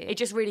can do. It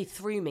just really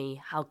threw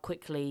me how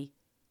quickly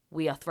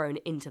we are thrown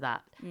into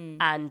that.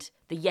 And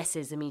the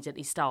yeses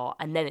immediately start,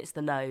 and then it's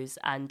the no's,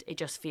 and it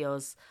just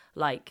feels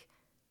like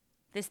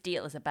this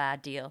deal is a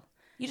bad deal.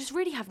 You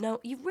really have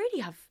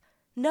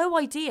no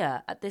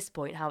idea at this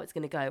point how it's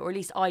going to go, or at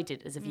least I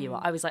did as a viewer.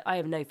 I was like, I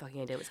have no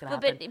fucking idea what's going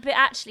to happen. But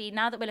actually,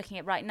 now that we're looking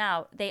at right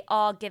now, they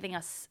are giving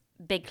us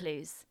big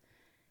clues.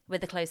 With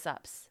the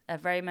close-ups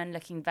of Roman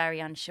looking very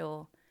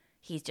unsure.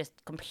 He's just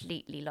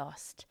completely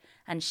lost.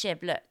 And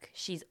Shiv, look,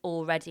 she's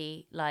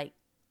already like,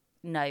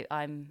 no,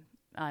 I'm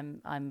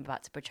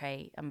about to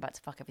betray. I'm about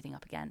to fuck everything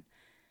up again.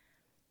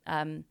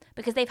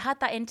 Because they've had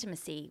that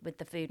intimacy with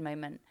the food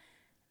moment,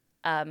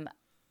 and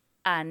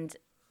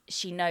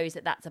she knows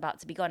that that's about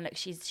to be gone. Look,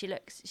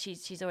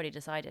 she's already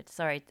decided.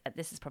 Sorry,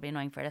 this is probably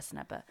annoying for a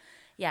listener, but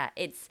yeah,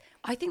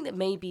 I think that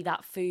maybe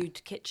that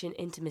food kitchen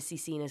intimacy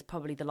scene is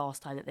probably the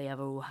last time that they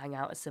ever all hang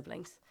out as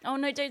siblings. Oh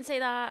no, don't say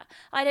that.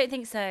 I don't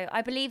think so.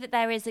 I believe that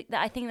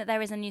I think that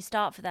there is a new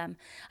start for them.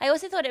 I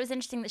also thought it was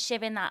interesting that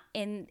Shiv in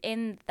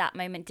that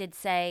moment did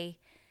say,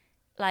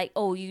 like,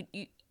 oh,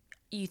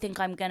 you think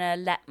I'm gonna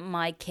let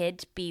my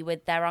kid be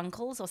with their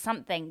uncles or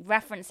something,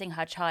 referencing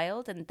her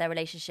child and their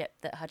relationship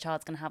that her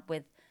child's gonna have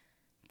with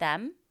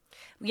them.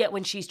 Yeah,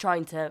 when she's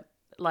trying to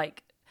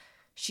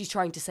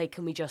say,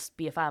 can we just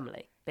be a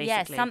family,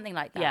 basically. Yeah, something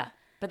like that. Yeah,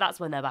 but that's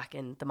when they're back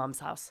in the mum's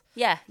house.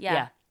 Yeah.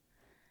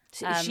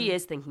 She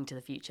is thinking to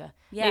the future.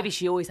 Yeah. Maybe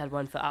she always had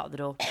one foot out of the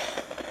door.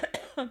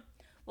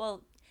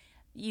 Well,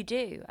 you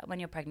do when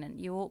you're pregnant.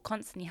 You all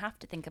constantly have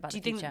to think about the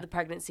future. Do you think that the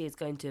pregnancy is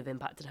going to have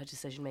impacted her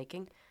decision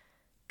making?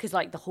 Because,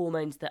 like, the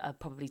hormones that are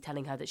probably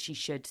telling her that she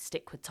should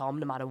stick with Tom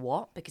no matter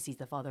what, because he's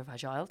the father of her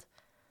child.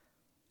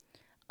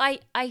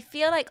 I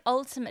feel like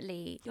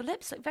ultimately... Your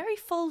lips look very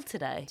full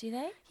today. Do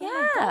they? Yeah.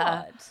 Oh my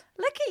God.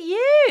 Look at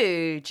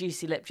you,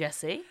 juicy lip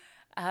Jessie.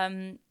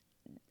 I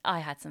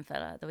had some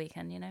filler at the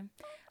weekend,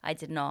 I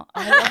did not.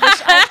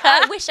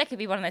 I wish I could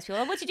be one of those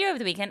people. What did you do over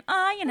the weekend?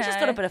 Just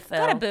got a bit of fill.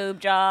 Got a boob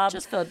job.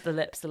 Just filled the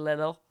lips a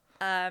little.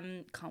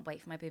 Can't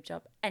wait for my boob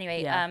job.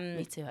 Anyway, Yeah,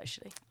 me too,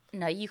 actually.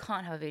 no, you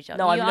can't have a boob job.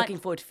 No, You I'm aren't- looking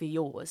forward for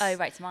yours. Oh,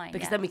 right, to mine.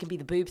 Because yeah. then we can be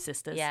the boob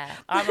sisters. Yeah,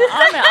 I'm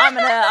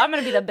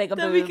gonna be the bigger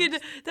Then boob.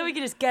 we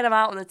can just get them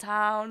out in the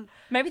town.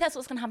 Maybe that's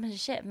what's gonna happen to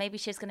Shiv. Maybe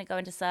Shiv's gonna go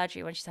into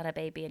surgery when she's had her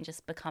baby and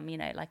just become,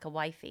 like a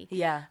wifey.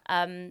 Yeah.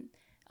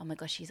 Oh my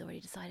gosh, she's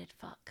already decided.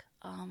 Fuck.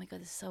 Oh my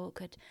god, this is so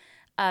awkward.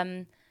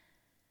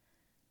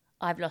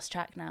 I've lost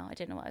track now. I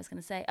don't know what I was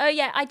going to say. Oh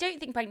yeah, I don't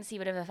think pregnancy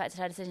would have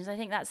affected her decisions. I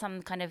think that's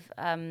some kind of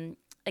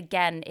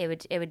again, it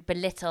would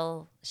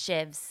belittle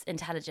Shiv's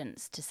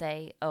intelligence to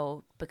say,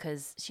 oh,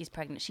 because she's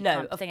pregnant, she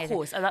can't. Of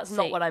course, and that's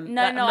not what I'm.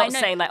 No, I'm no, not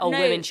saying like,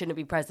 women shouldn't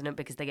be pregnant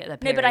because they get their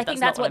period. No, but I think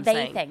that's what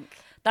they think.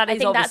 That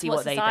is obviously what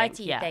what they society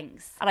think. Yeah.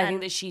 thinks. And I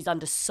think that she's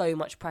under so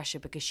much pressure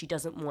because she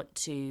doesn't want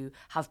to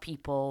have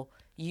people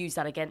use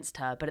that against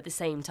her. But at the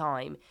same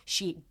time,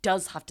 she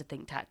does have to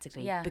think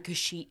tactically because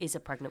she is a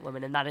pregnant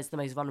woman and that is the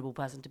most vulnerable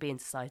person to be in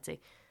society.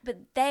 But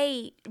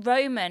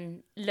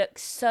Roman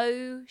looks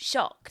so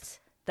shocked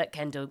that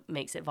Kendall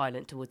makes it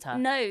violent towards her.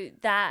 No,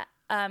 that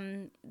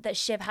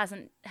Shiv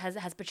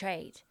has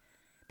betrayed,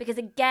 because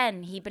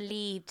again he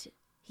believed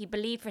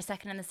for a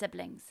second in the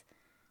siblings,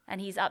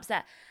 and he's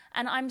upset.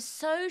 And I'm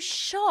so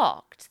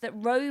shocked that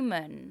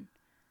Roman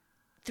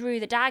threw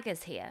the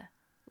daggers here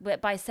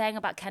by saying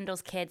about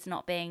Kendall's kids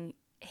not being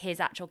his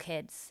actual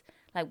kids,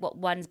 like what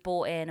one's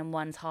bought in and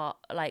one's heart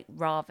like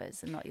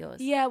Rava's and not yours.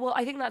 Yeah, well,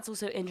 I think that's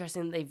also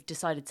interesting that they've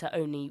decided to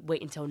only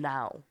wait until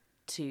now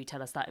to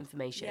tell us that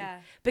information. Yeah.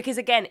 Because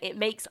again, it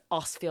makes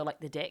us feel like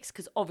the dicks,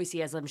 because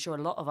obviously, as I'm sure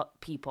a lot of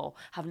people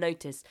have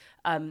noticed,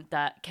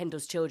 that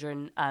Kendall's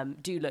children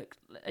do look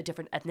a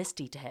different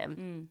ethnicity to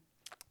him.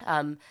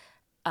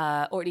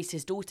 Or at least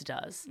his daughter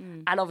does.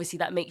 And obviously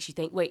that makes you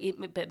think,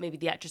 but maybe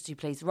the actress who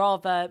plays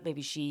Rava,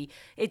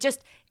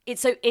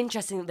 it's so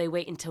interesting that they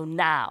wait until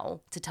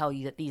now to tell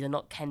you that these are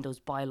not Kendall's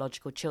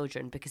biological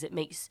children, because it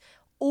makes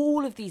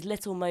all of these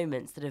little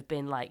moments that have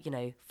been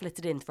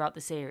flitted in throughout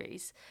the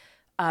series.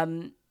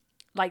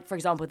 Like, for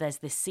example, there's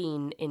this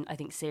scene in, I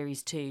think,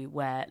 series 2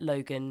 where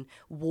Logan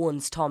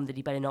warns Tom that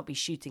he better not be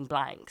shooting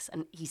blanks,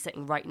 and he's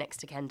sitting right next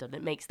to Kendall. And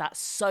it makes that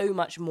so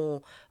much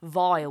more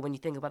vile when you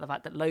think about the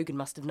fact that Logan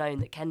must have known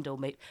that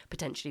Kendall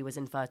potentially was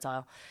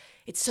infertile.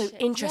 It's so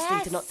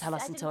interesting to not tell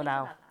us until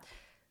now.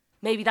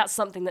 Maybe that's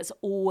something that's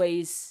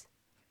always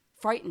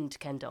frightened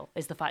Kendall,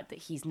 is the fact that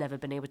he's never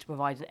been able to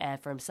provide an heir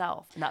for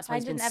himself. And that's why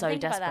he's been so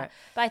desperate.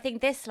 But I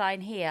think this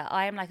line here,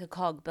 I am like a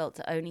cog built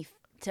to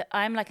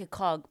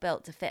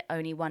fit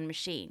only one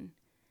machine,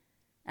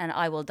 and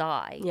I will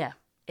die. Yeah,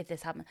 if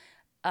this happens.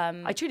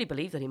 I truly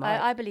believe that he might.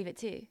 I believe it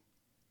too.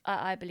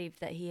 I believe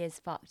that he is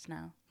fucked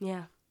now.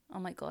 Yeah. Oh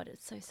my god,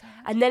 it's so sad.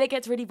 And then it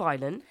gets really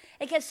violent.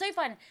 It gets so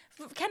violent.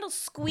 Kendall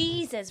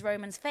squeezes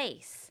Roman's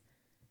face.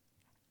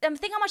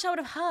 Think how much that would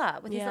have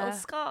hurt with his little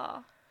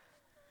scar.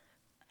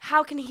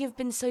 How can he have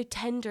been so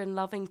tender and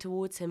loving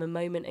towards him a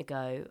moment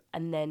ago,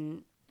 and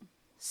then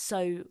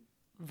so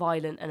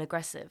violent and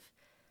aggressive?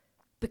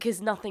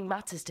 Because nothing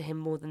matters to him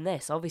more than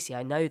this. Obviously,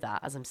 I know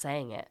that as I'm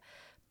saying it.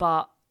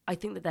 But I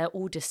think that they're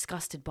all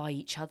disgusted by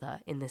each other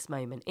in this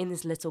moment, in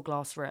this little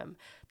glass room.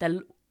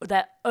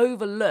 They're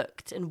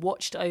overlooked and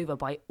watched over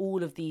by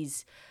all of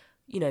these,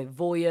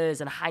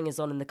 voyeurs and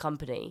hangers-on in the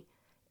company,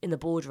 in the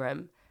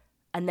boardroom.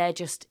 And they're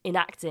just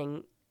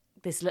enacting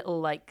this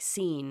little,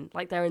 scene,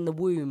 like they're in the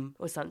womb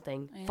or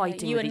something,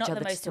 fighting with each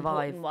other to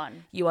survive.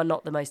 You are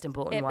not the most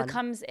important one.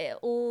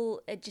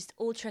 It just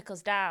all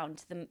trickles down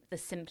to the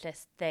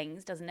simplest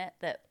things, doesn't it?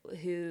 That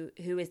who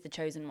is the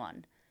chosen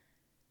one,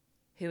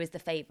 who is the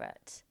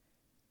favourite,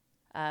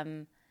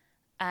 and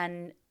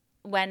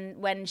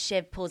when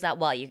Shiv pulls out,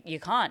 well, you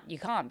can't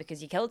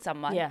because you killed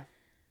someone. Yeah.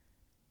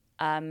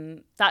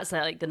 That's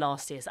the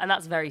nastiest, and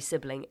that's very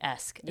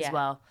sibling-esque as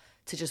well.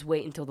 To just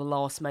wait until the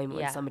last moment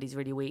when somebody's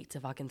really weak to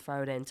fucking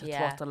throw it in, to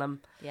throttle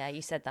them. Yeah,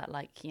 you said that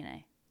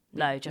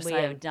No, just we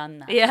saying. have done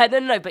that. Yeah,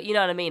 no, but you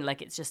know what I mean?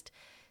 It's just,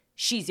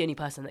 she's the only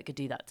person that could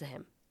do that to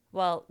him.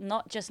 Well,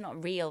 not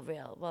real.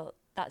 Well,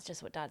 that's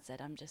just what Dad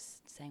said. I'm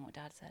just saying what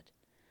Dad said.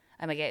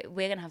 Oh my God,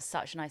 we're going to have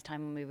such a nice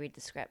time when we read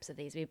the scripts of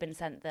these. We've been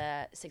sent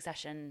the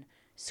Succession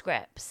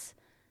scripts.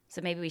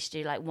 So maybe we should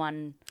do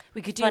one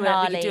We could do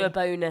a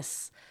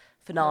bonus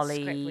finale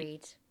script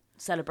read.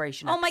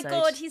 Celebration Oh episode. my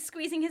God, he's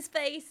squeezing his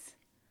face.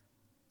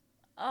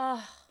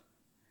 Oh,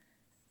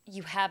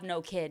 you have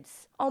no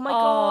kids. Oh my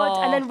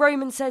God. And then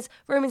Roman says,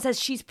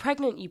 she's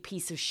pregnant, you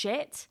piece of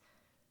shit.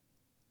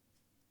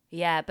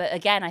 Yeah, but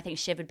again, I think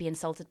Shiv would be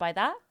insulted by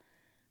that.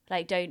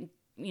 Don't,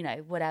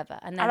 whatever.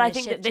 And then I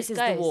think that this is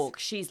the walk.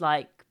 She's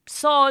like,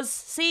 soz,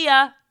 see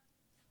ya.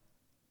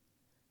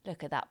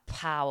 Look at that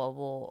power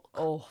walk.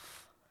 Oh,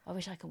 I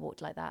wish I could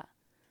walk like that.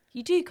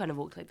 You do kind of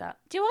walk like that.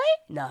 Do I?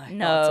 No.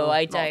 No,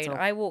 I don't.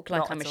 I walk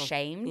like I'm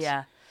ashamed.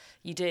 Yeah,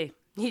 you do.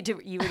 You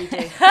really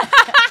do.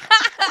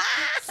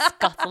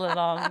 Scuttle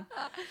along.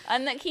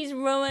 And look, he's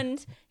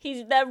ruined.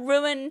 They're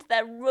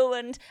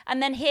ruined.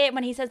 And then here,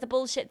 when he says the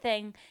bullshit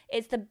thing,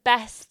 it's the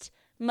best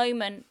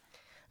moment.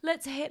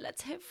 Let's hit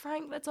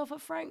Frank. Let's offer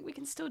Frank. We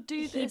can still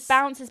do this. He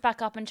bounces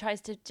back up and tries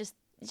to just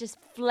just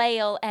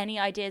flail any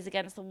ideas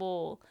against the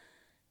wall.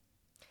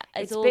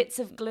 It's bits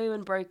of glue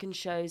and broken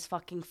shows,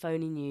 fucking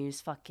phony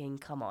news, fucking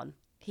come on.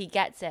 He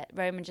gets it.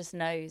 Roman just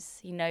knows.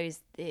 He knows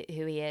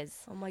who he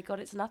is. Oh my God,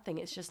 it's nothing.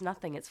 It's just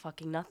nothing. It's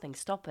fucking nothing.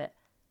 Stop it.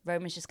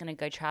 Roman's just going to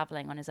go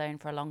travelling on his own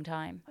for a long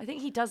time. I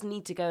think he does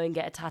need to go and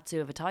get a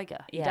tattoo of a tiger.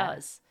 He Yeah.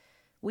 does.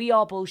 We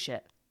are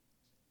bullshit.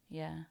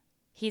 Yeah.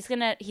 He's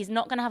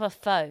not gonna have a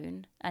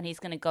phone, and he's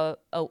gonna go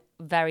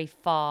very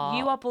far.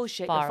 You are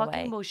bullshit. Far You're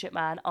fucking away. bullshit,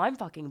 man. I'm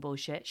fucking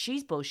bullshit.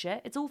 She's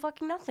bullshit. It's all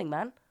fucking nothing,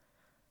 man.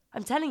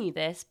 I'm telling you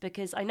this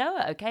because I know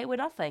it, okay? We're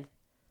nothing.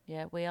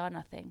 Yeah, we are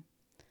nothing.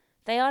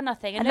 They are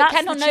nothing. And And look, that's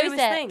Kendall the knows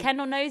truest it. thing.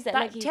 Kendall knows it.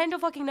 That Kendall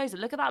fucking knows it.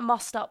 Look at that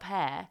mussed up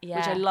hair, which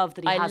I Yeah. love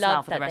that he has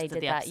now for the rest of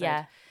the episode.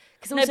 Yeah.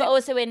 'Cause No, also- but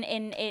also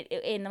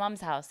in the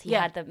mum's house, he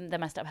Yeah. had the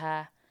messed up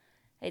hair.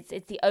 It's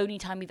the only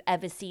time we've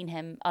ever seen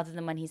him, other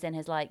than when he's in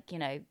his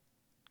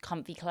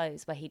comfy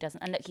clothes, where he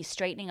doesn't. And look, he's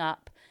straightening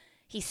up.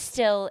 He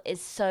still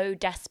is so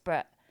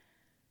desperate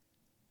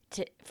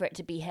for it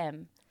to be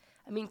him.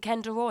 I mean,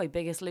 Kendall Roy,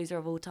 biggest loser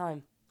of all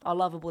time. Our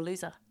lovable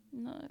loser.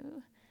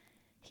 No.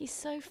 He's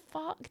so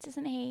fucked,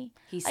 isn't he?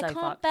 He's I so can't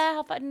fucked. bear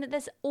how fucked.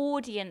 This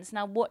audience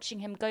now watching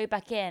him go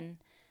back in,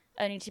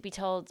 only to be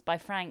told by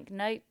Frank,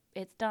 nope,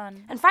 it's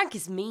done. And Frank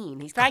is mean.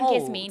 He's Frank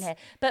cold. is mean here.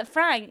 But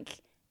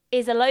Frank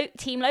is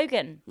Team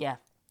Logan. Yeah.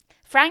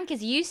 Frank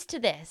is used to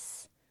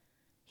this.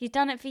 He's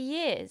done it for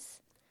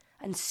years.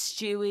 And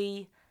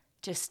Stewie,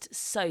 just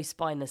so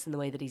spineless in the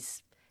way that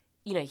he's,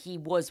 he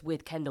was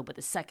with Kendall, but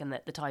the second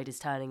that the tide is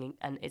turning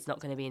and it's not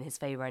going to be in his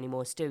favour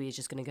anymore, Stewie is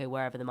just going to go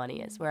wherever the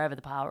money is, wherever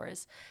the power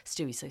is.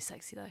 Stewie's so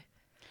sexy, though.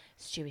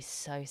 Stewie's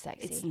so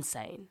sexy. It's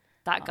insane.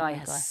 That guy my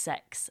has God.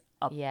 sex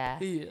appeal. Yeah.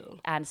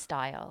 And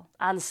style.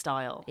 And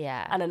style.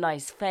 Yeah. And a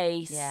nice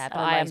face. Yeah, but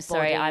and a I am nice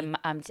sorry. body.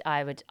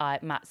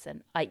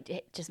 Mattson.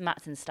 Just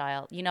Mattson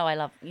style. I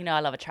love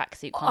a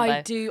tracksuit combo.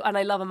 I do, and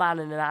I love a man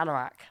in an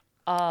anorak.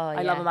 Oh,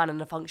 I love a man in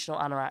a functional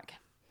anorak.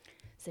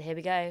 So here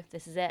we go.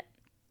 This is it.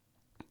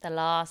 The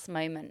last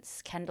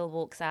moments. Kendall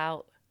walks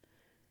out.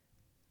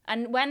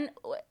 And when,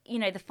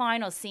 the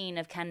final scene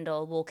of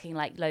Kendall walking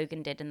like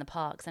Logan did in the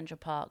park, Central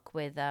Park,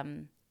 with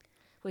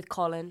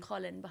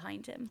Colin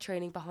behind him.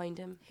 training behind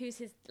him. Who's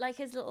his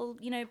little,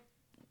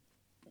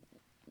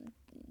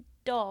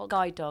 dog.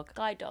 Guide dog.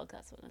 Guide dog,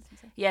 that's what I was going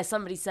to say. Yeah,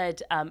 somebody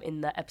said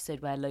in the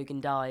episode where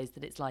Logan dies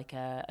that it's like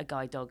a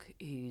guide dog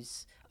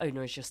whose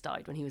owner has just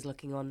died when he was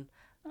looking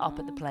up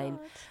at the plane.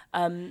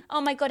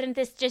 Oh my God, and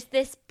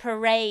this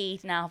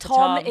parade now for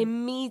Tom Tom.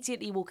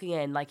 immediately walking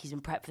in like he's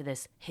been prepped for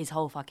this his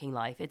whole fucking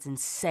life. It's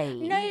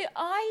insane. No,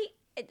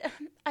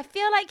 I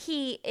feel like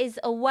he is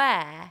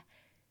aware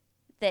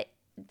that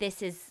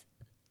this is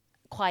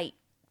quite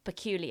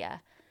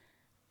peculiar.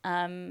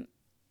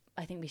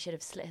 I think we should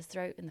have slit his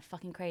throat in the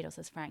fucking cradle,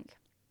 says Frank.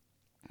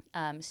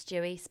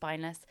 Stewie,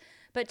 spineless.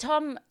 But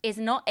Tom is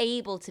not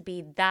able to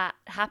be that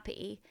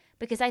happy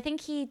because I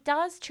think he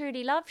does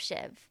truly love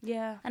Shiv.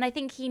 Yeah. And I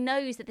think he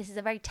knows that this is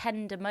a very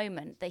tender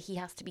moment that he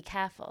has to be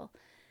careful.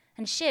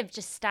 And Shiv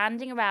just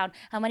standing around.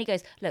 And when he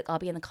goes, look, I'll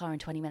be in the car in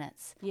 20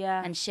 minutes.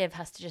 Yeah. And Shiv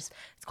has to just...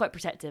 It's quite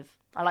protective.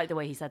 I like the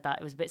way he said that.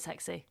 It was a bit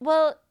sexy.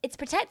 Well, it's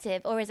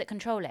protective or is it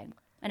controlling?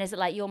 And is it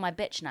like, you're my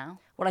bitch now?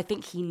 Well, I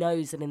think he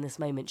knows that in this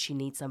moment she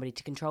needs somebody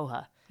to control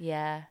her.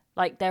 Yeah.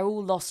 Like, they're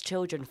all lost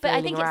children But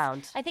flailing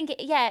around.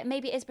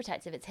 Maybe it is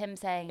protective. It's him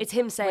saying,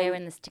 we're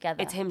in this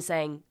together. It's him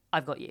saying,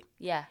 I've got you.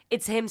 Yeah.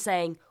 It's him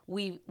saying,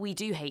 we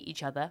do hate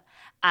each other,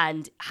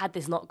 and had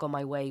this not gone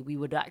my way, we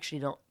would actually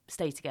not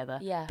stay together.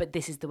 Yeah. But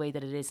this is the way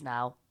that it is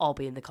now. I'll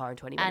be in the car in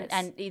 20 minutes.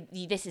 And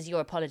this is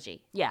your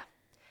apology. Yeah.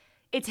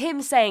 It's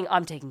him saying,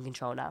 I'm taking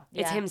control now.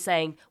 It's Yeah. him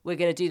saying, we're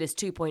going to do this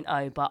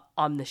 2.0, but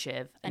I'm the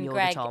Shiv and you're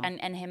Greg, the Tom.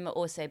 and him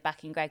also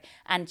backing Greg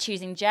and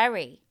choosing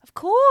Jerry. Of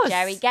course.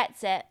 Jerry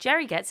gets it.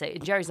 Jerry gets it,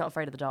 and Jerry's not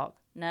afraid of the dark.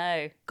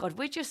 No. God,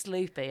 we're just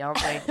loopy,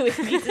 aren't we?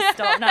 We need to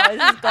stop now. This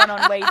has gone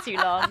on way too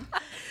long.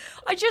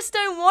 I just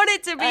don't want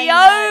it to be I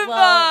know, over.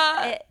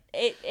 well,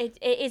 it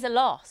is a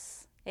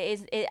loss.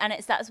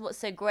 That's what's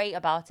so great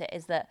about it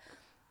is that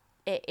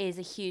it is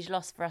a huge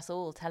loss for us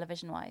all,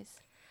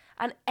 television-wise.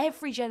 And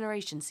every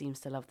generation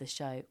seems to love this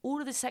show. All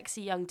of the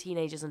sexy young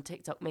teenagers on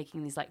TikTok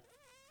making these like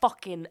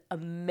fucking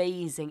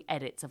amazing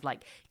edits of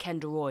like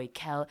Kendall Roy,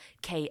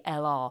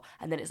 KLR,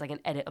 and then it's like an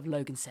edit of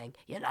Logan saying,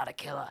 "You're not a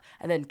killer,"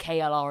 and then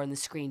KLR on the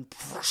screen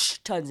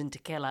turns into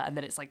killer, and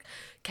then it's like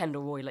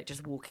Kendall Roy like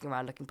just walking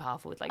around looking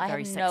powerful with like I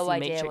very have sexy no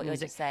idea Matrix what you're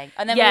music. just saying.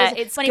 And then Yeah, when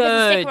it's he puts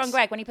the sticker good. on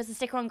Greg, when he puts the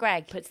sticker on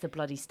Greg, Puts the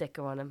bloody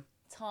sticker on him.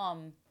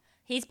 Tom,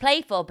 he's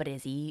playful, but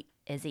is he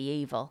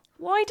evil?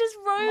 Why does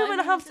Roman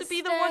Why have does to be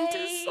he the one to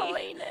stay?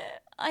 sign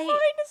it? I-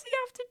 Why does he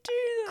have to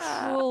do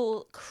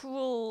that?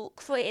 Cruel.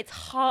 It's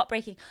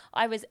heartbreaking.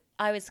 I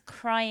was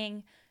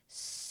crying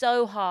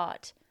so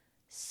hard.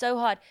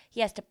 He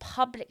has to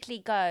publicly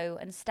go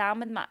and stand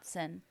with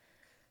Mattson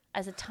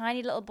as a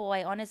tiny little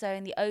boy on his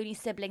own, the only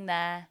sibling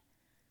there.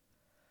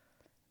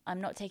 I'm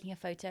not taking a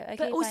photo. Okay,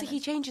 But also fine. he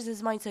changes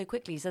his mind so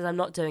quickly. He says, I'm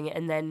not doing it.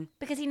 And then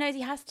because he knows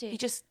he has to. he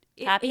just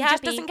Happy.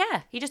 doesn't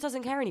care. He just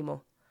doesn't care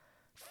anymore.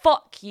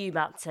 Fuck you,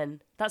 Mattson.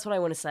 That's what I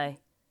want to say.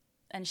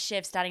 And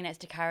Shiv standing next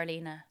to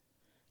Carolina,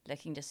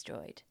 looking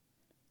destroyed.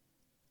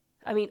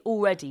 I mean,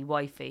 already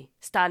wifey,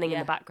 standing in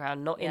Yeah. the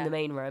background, not in the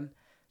main room,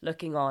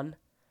 looking on.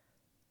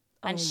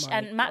 And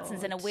and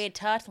Matsson's in a weird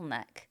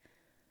turtleneck.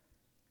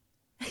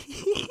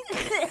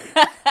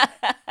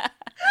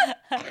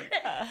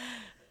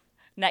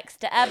 Next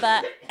to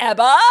Ebba.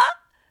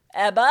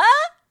 Ebba.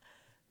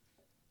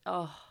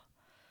 Oh.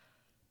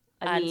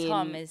 And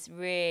Tom is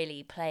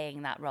really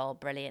playing that role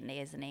brilliantly,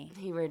 isn't he?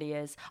 He really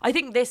is. I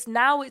think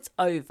now it's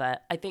over.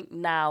 I think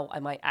now I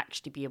might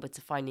actually be able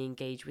to finally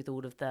engage with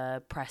all of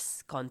the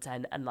press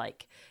content and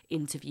like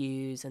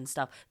interviews and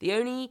stuff. The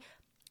only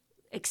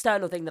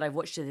external thing that I've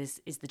watched of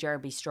this is the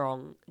Jeremy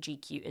Strong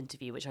GQ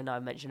interview, which I know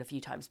I've mentioned a few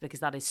times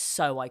because that is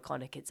so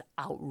iconic. It's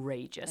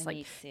outrageous.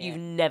 Like you've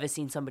never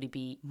seen somebody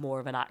be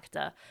more of an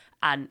actor,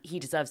 and he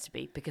deserves to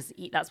be because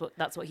that's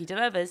what he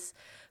delivers.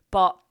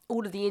 But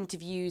all of the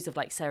interviews of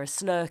like Sarah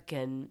Snook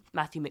and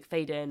Matthew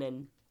McFadden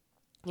and,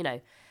 you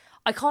know,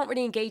 I can't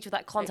really engage with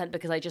that content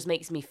because it just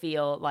makes me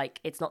feel like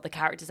it's not the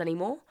characters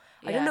anymore.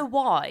 Yeah. I don't know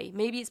why.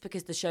 Maybe it's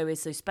because the show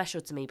is so special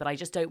to me, but I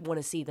just don't want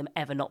to see them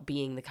ever not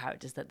being the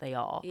characters that they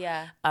are.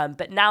 Yeah.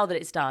 But now that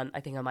it's done,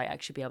 I think I might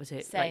actually be able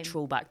to like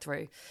trawl back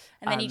through.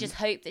 And then you just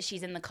hope that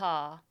she's in the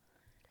car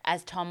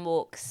as Tom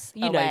walks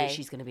away. You know that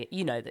she's going to be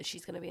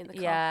in the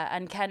car. Yeah,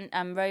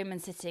 and Roman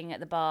sitting at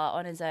the bar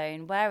on his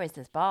own. Where is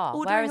this bar?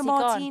 Ordering Where is a he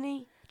martini.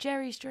 gone?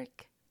 Jerry's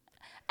drink.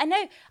 I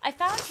know. I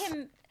found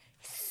him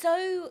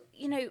so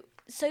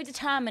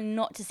determined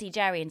not to see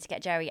Jerry and to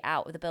get Jerry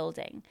out of the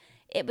building.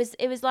 It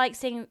was like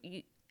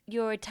seeing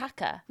your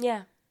attacker.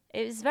 Yeah.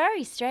 It was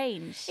very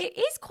strange. It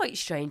is quite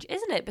strange,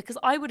 isn't it? Because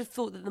I would have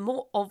thought that the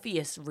more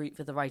obvious route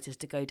for the writers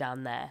to go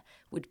down there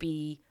would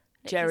be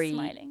Jerry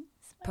smiling.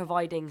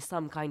 Providing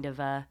some kind of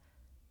a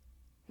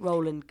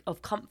role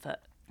of comfort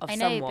of I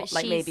know, somewhat,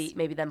 but like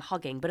maybe them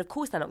hugging. But of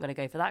course they're not going to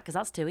go for that because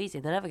that's too easy.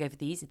 They never go for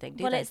the easy thing, do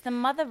they? Well, it's the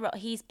mother.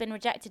 He's been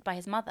rejected by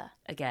his mother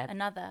again.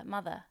 Another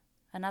mother,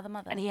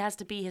 and he has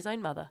to be his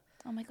own mother.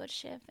 Oh my God,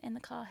 Shiv in the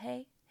car.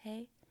 Hey.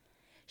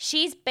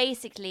 She's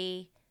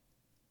basically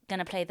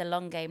gonna play the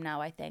long game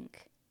now. I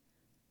think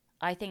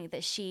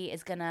that she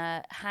is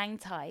gonna hang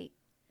tight.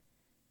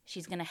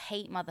 She's gonna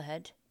hate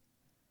motherhood.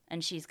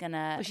 And she's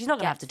gonna. Well, she's not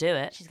gonna have to do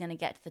it. She's gonna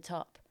get to the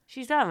top.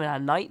 She's having a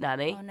night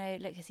nanny. Oh no!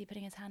 Look, is he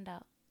putting his hand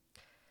out?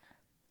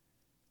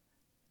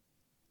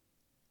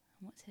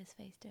 What's his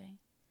face doing?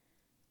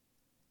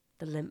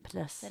 The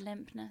limpness.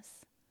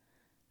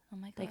 Oh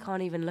my God! They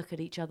can't even look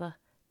at each other.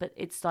 But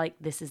it's like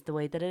this is the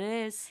way that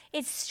it is.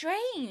 It's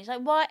strange.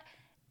 Like what?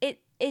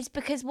 It's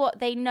because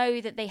they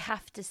know that they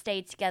have to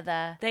stay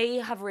together. They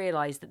have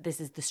realised that this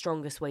is the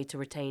strongest way to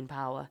retain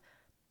power.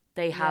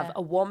 They have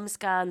a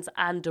Womskans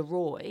and a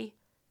Roy.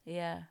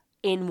 Yeah.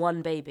 In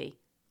one baby.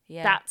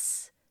 Yeah.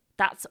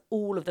 That's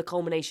all of the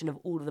culmination of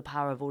all of the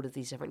power of all of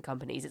these different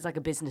companies. It's like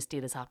a business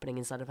deal is happening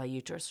inside of her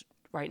uterus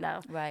right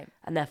now. Right.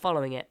 And they're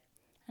following it.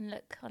 And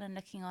look, Colin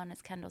looking on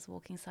as Kendall's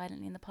walking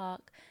silently in the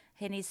park.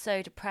 And he's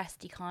so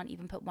depressed he can't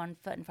even put one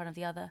foot in front of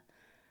the other.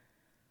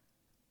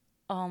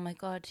 Oh my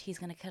God, he's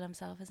going to kill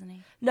himself, isn't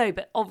he? No,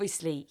 but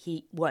obviously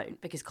he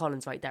won't because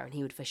Colin's right there and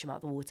he would fish him out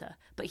of the water.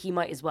 But he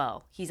might as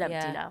well. He's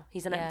empty now.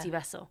 He's an empty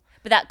vessel.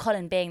 But that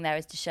Colin being there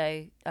is to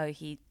show,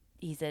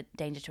 he's a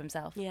danger to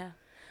himself. Yeah.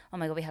 Oh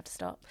my God, we have to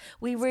stop.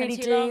 We really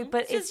do,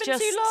 but it's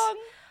just too long.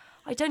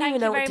 I don't even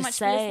know what to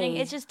say.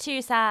 It's just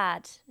too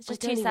sad. It's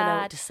just too sad. I don't even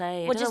know what to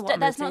say. Well,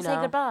 let's not say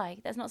goodbye.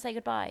 Let's not say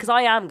goodbye. Because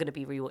I am going to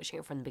be rewatching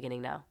it from the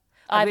beginning now.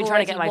 I've been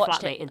trying to get my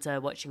flatmate into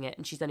watching it,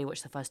 and she's only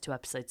watched the first 2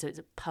 episodes, so it's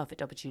a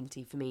perfect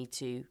opportunity for me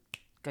to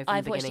go from the beginning.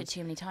 I've watched it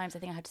too many times. I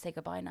think I had to say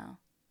goodbye now.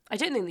 I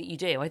don't think that you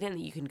do. I think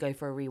that you can go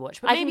for a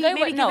rewatch. But I'm give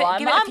it a few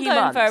months. I'm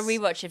going for a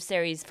rewatch of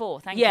series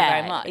 4. Thank you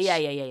very much. Yeah.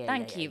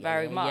 Thank you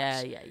very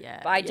much. Yeah.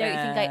 But I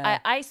don't think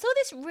I saw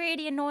this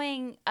really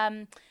annoying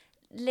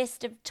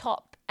list of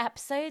top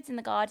episodes in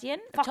The Guardian.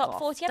 Fuck top off.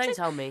 40 episodes.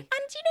 Don't tell me. And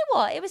do you know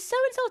what? It was so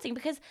insulting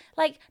because,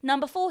 like,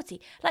 number 40,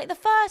 like the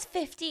first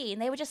 15,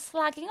 they were just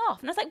slagging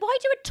off. And I was like, why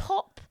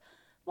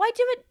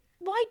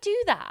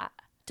do that?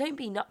 Don't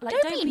be nasty.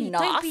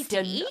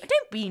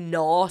 Don't be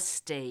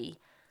nasty.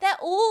 They're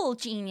all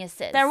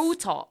geniuses. They're all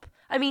top.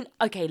 I mean,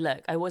 okay,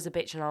 look, I was a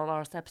bitch in our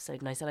last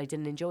episode and I said I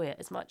didn't enjoy it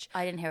as much.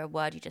 I didn't hear a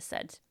word you just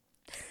said.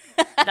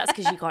 That's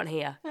because you can't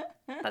hear.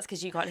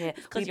 Because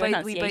your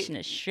pronunciation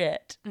is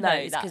shit. No,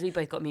 it's because we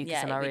both got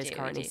mucus in our ears do,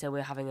 currently, so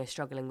we're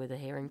struggling with a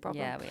hearing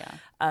problem. Yeah, we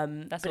are.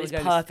 But it's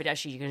perfect.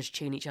 Actually, you can just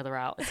tune each other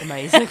out. It's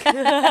amazing.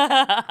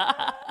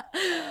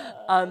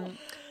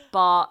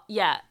 But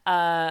yeah,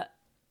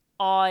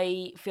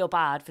 I feel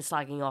bad for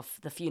slagging off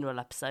the funeral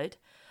episode.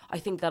 I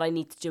think that I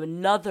need to do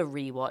another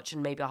rewatch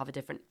and maybe I'll have a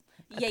different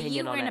opinion on it.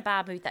 Yeah, you were in a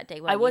bad mood that day,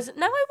 weren't I you? wasn't.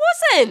 No, I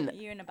wasn't.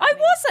 You were in a bad mood. I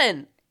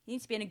wasn't. You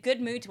need to be in a good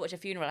mood to watch a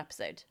funeral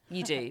episode.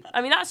 You do.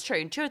 I mean, that's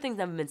true. True things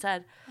never been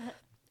said.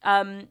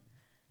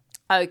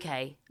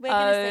 Okay. We're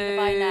gonna say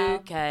goodbye now.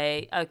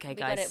 Okay,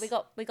 guys.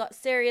 We got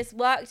serious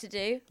work to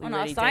do on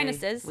our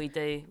sinuses. We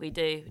do. We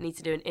need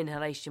to do an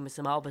inhalation with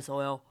some albus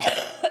oil.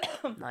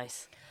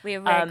 Nice. We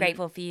are very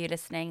grateful for you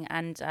listening,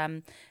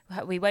 and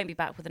we won't be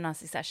back with the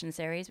Nasty Session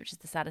series, which is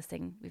the saddest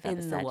thing we've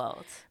ever said In the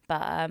world.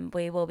 But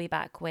we will be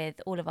back with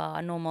all of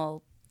our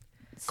normal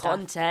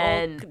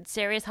Content. all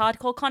serious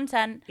hardcore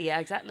content. Yeah,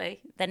 exactly.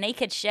 The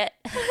naked shit.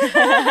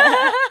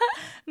 Imagine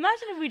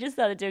if we just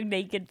started doing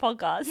naked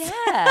podcasts.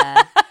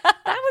 Yeah.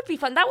 That would be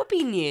fun. That would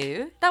be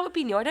new.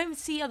 I don't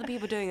see other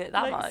people doing it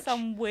that like much.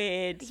 some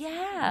weird Just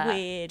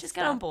get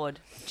stuff. on board.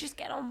 Just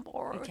get on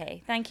board.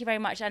 Okay, thank you very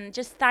much, and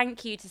just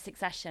thank you to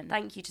Succession.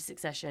 Thank you to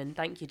Succession.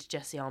 Thank you to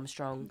Jessie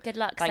Armstrong. Good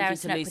luck, Thank Sarah you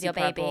to Snook, Lucy with your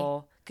baby.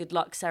 Prebble. Good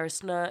luck, Sarah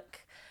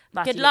Snook.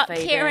 Matthew Good luck,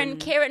 McFadden. Kieran.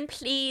 Kieran,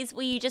 please,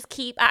 will you just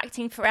keep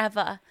acting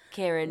forever?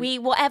 Kieran.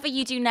 Whatever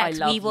you do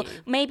next, I love we will. you.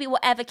 Maybe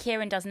whatever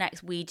Kieran does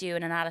next, we do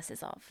an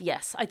analysis of.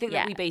 Yes, I think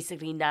that we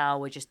basically now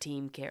we're just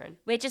Team Kieran.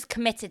 We're just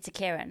committed to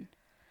Kieran.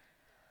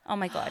 Oh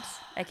my God.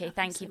 Okay,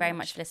 thank you very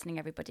much for listening,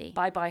 everybody.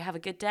 Bye bye. Have a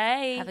good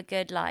day. Have a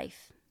good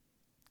life.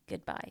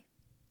 Goodbye.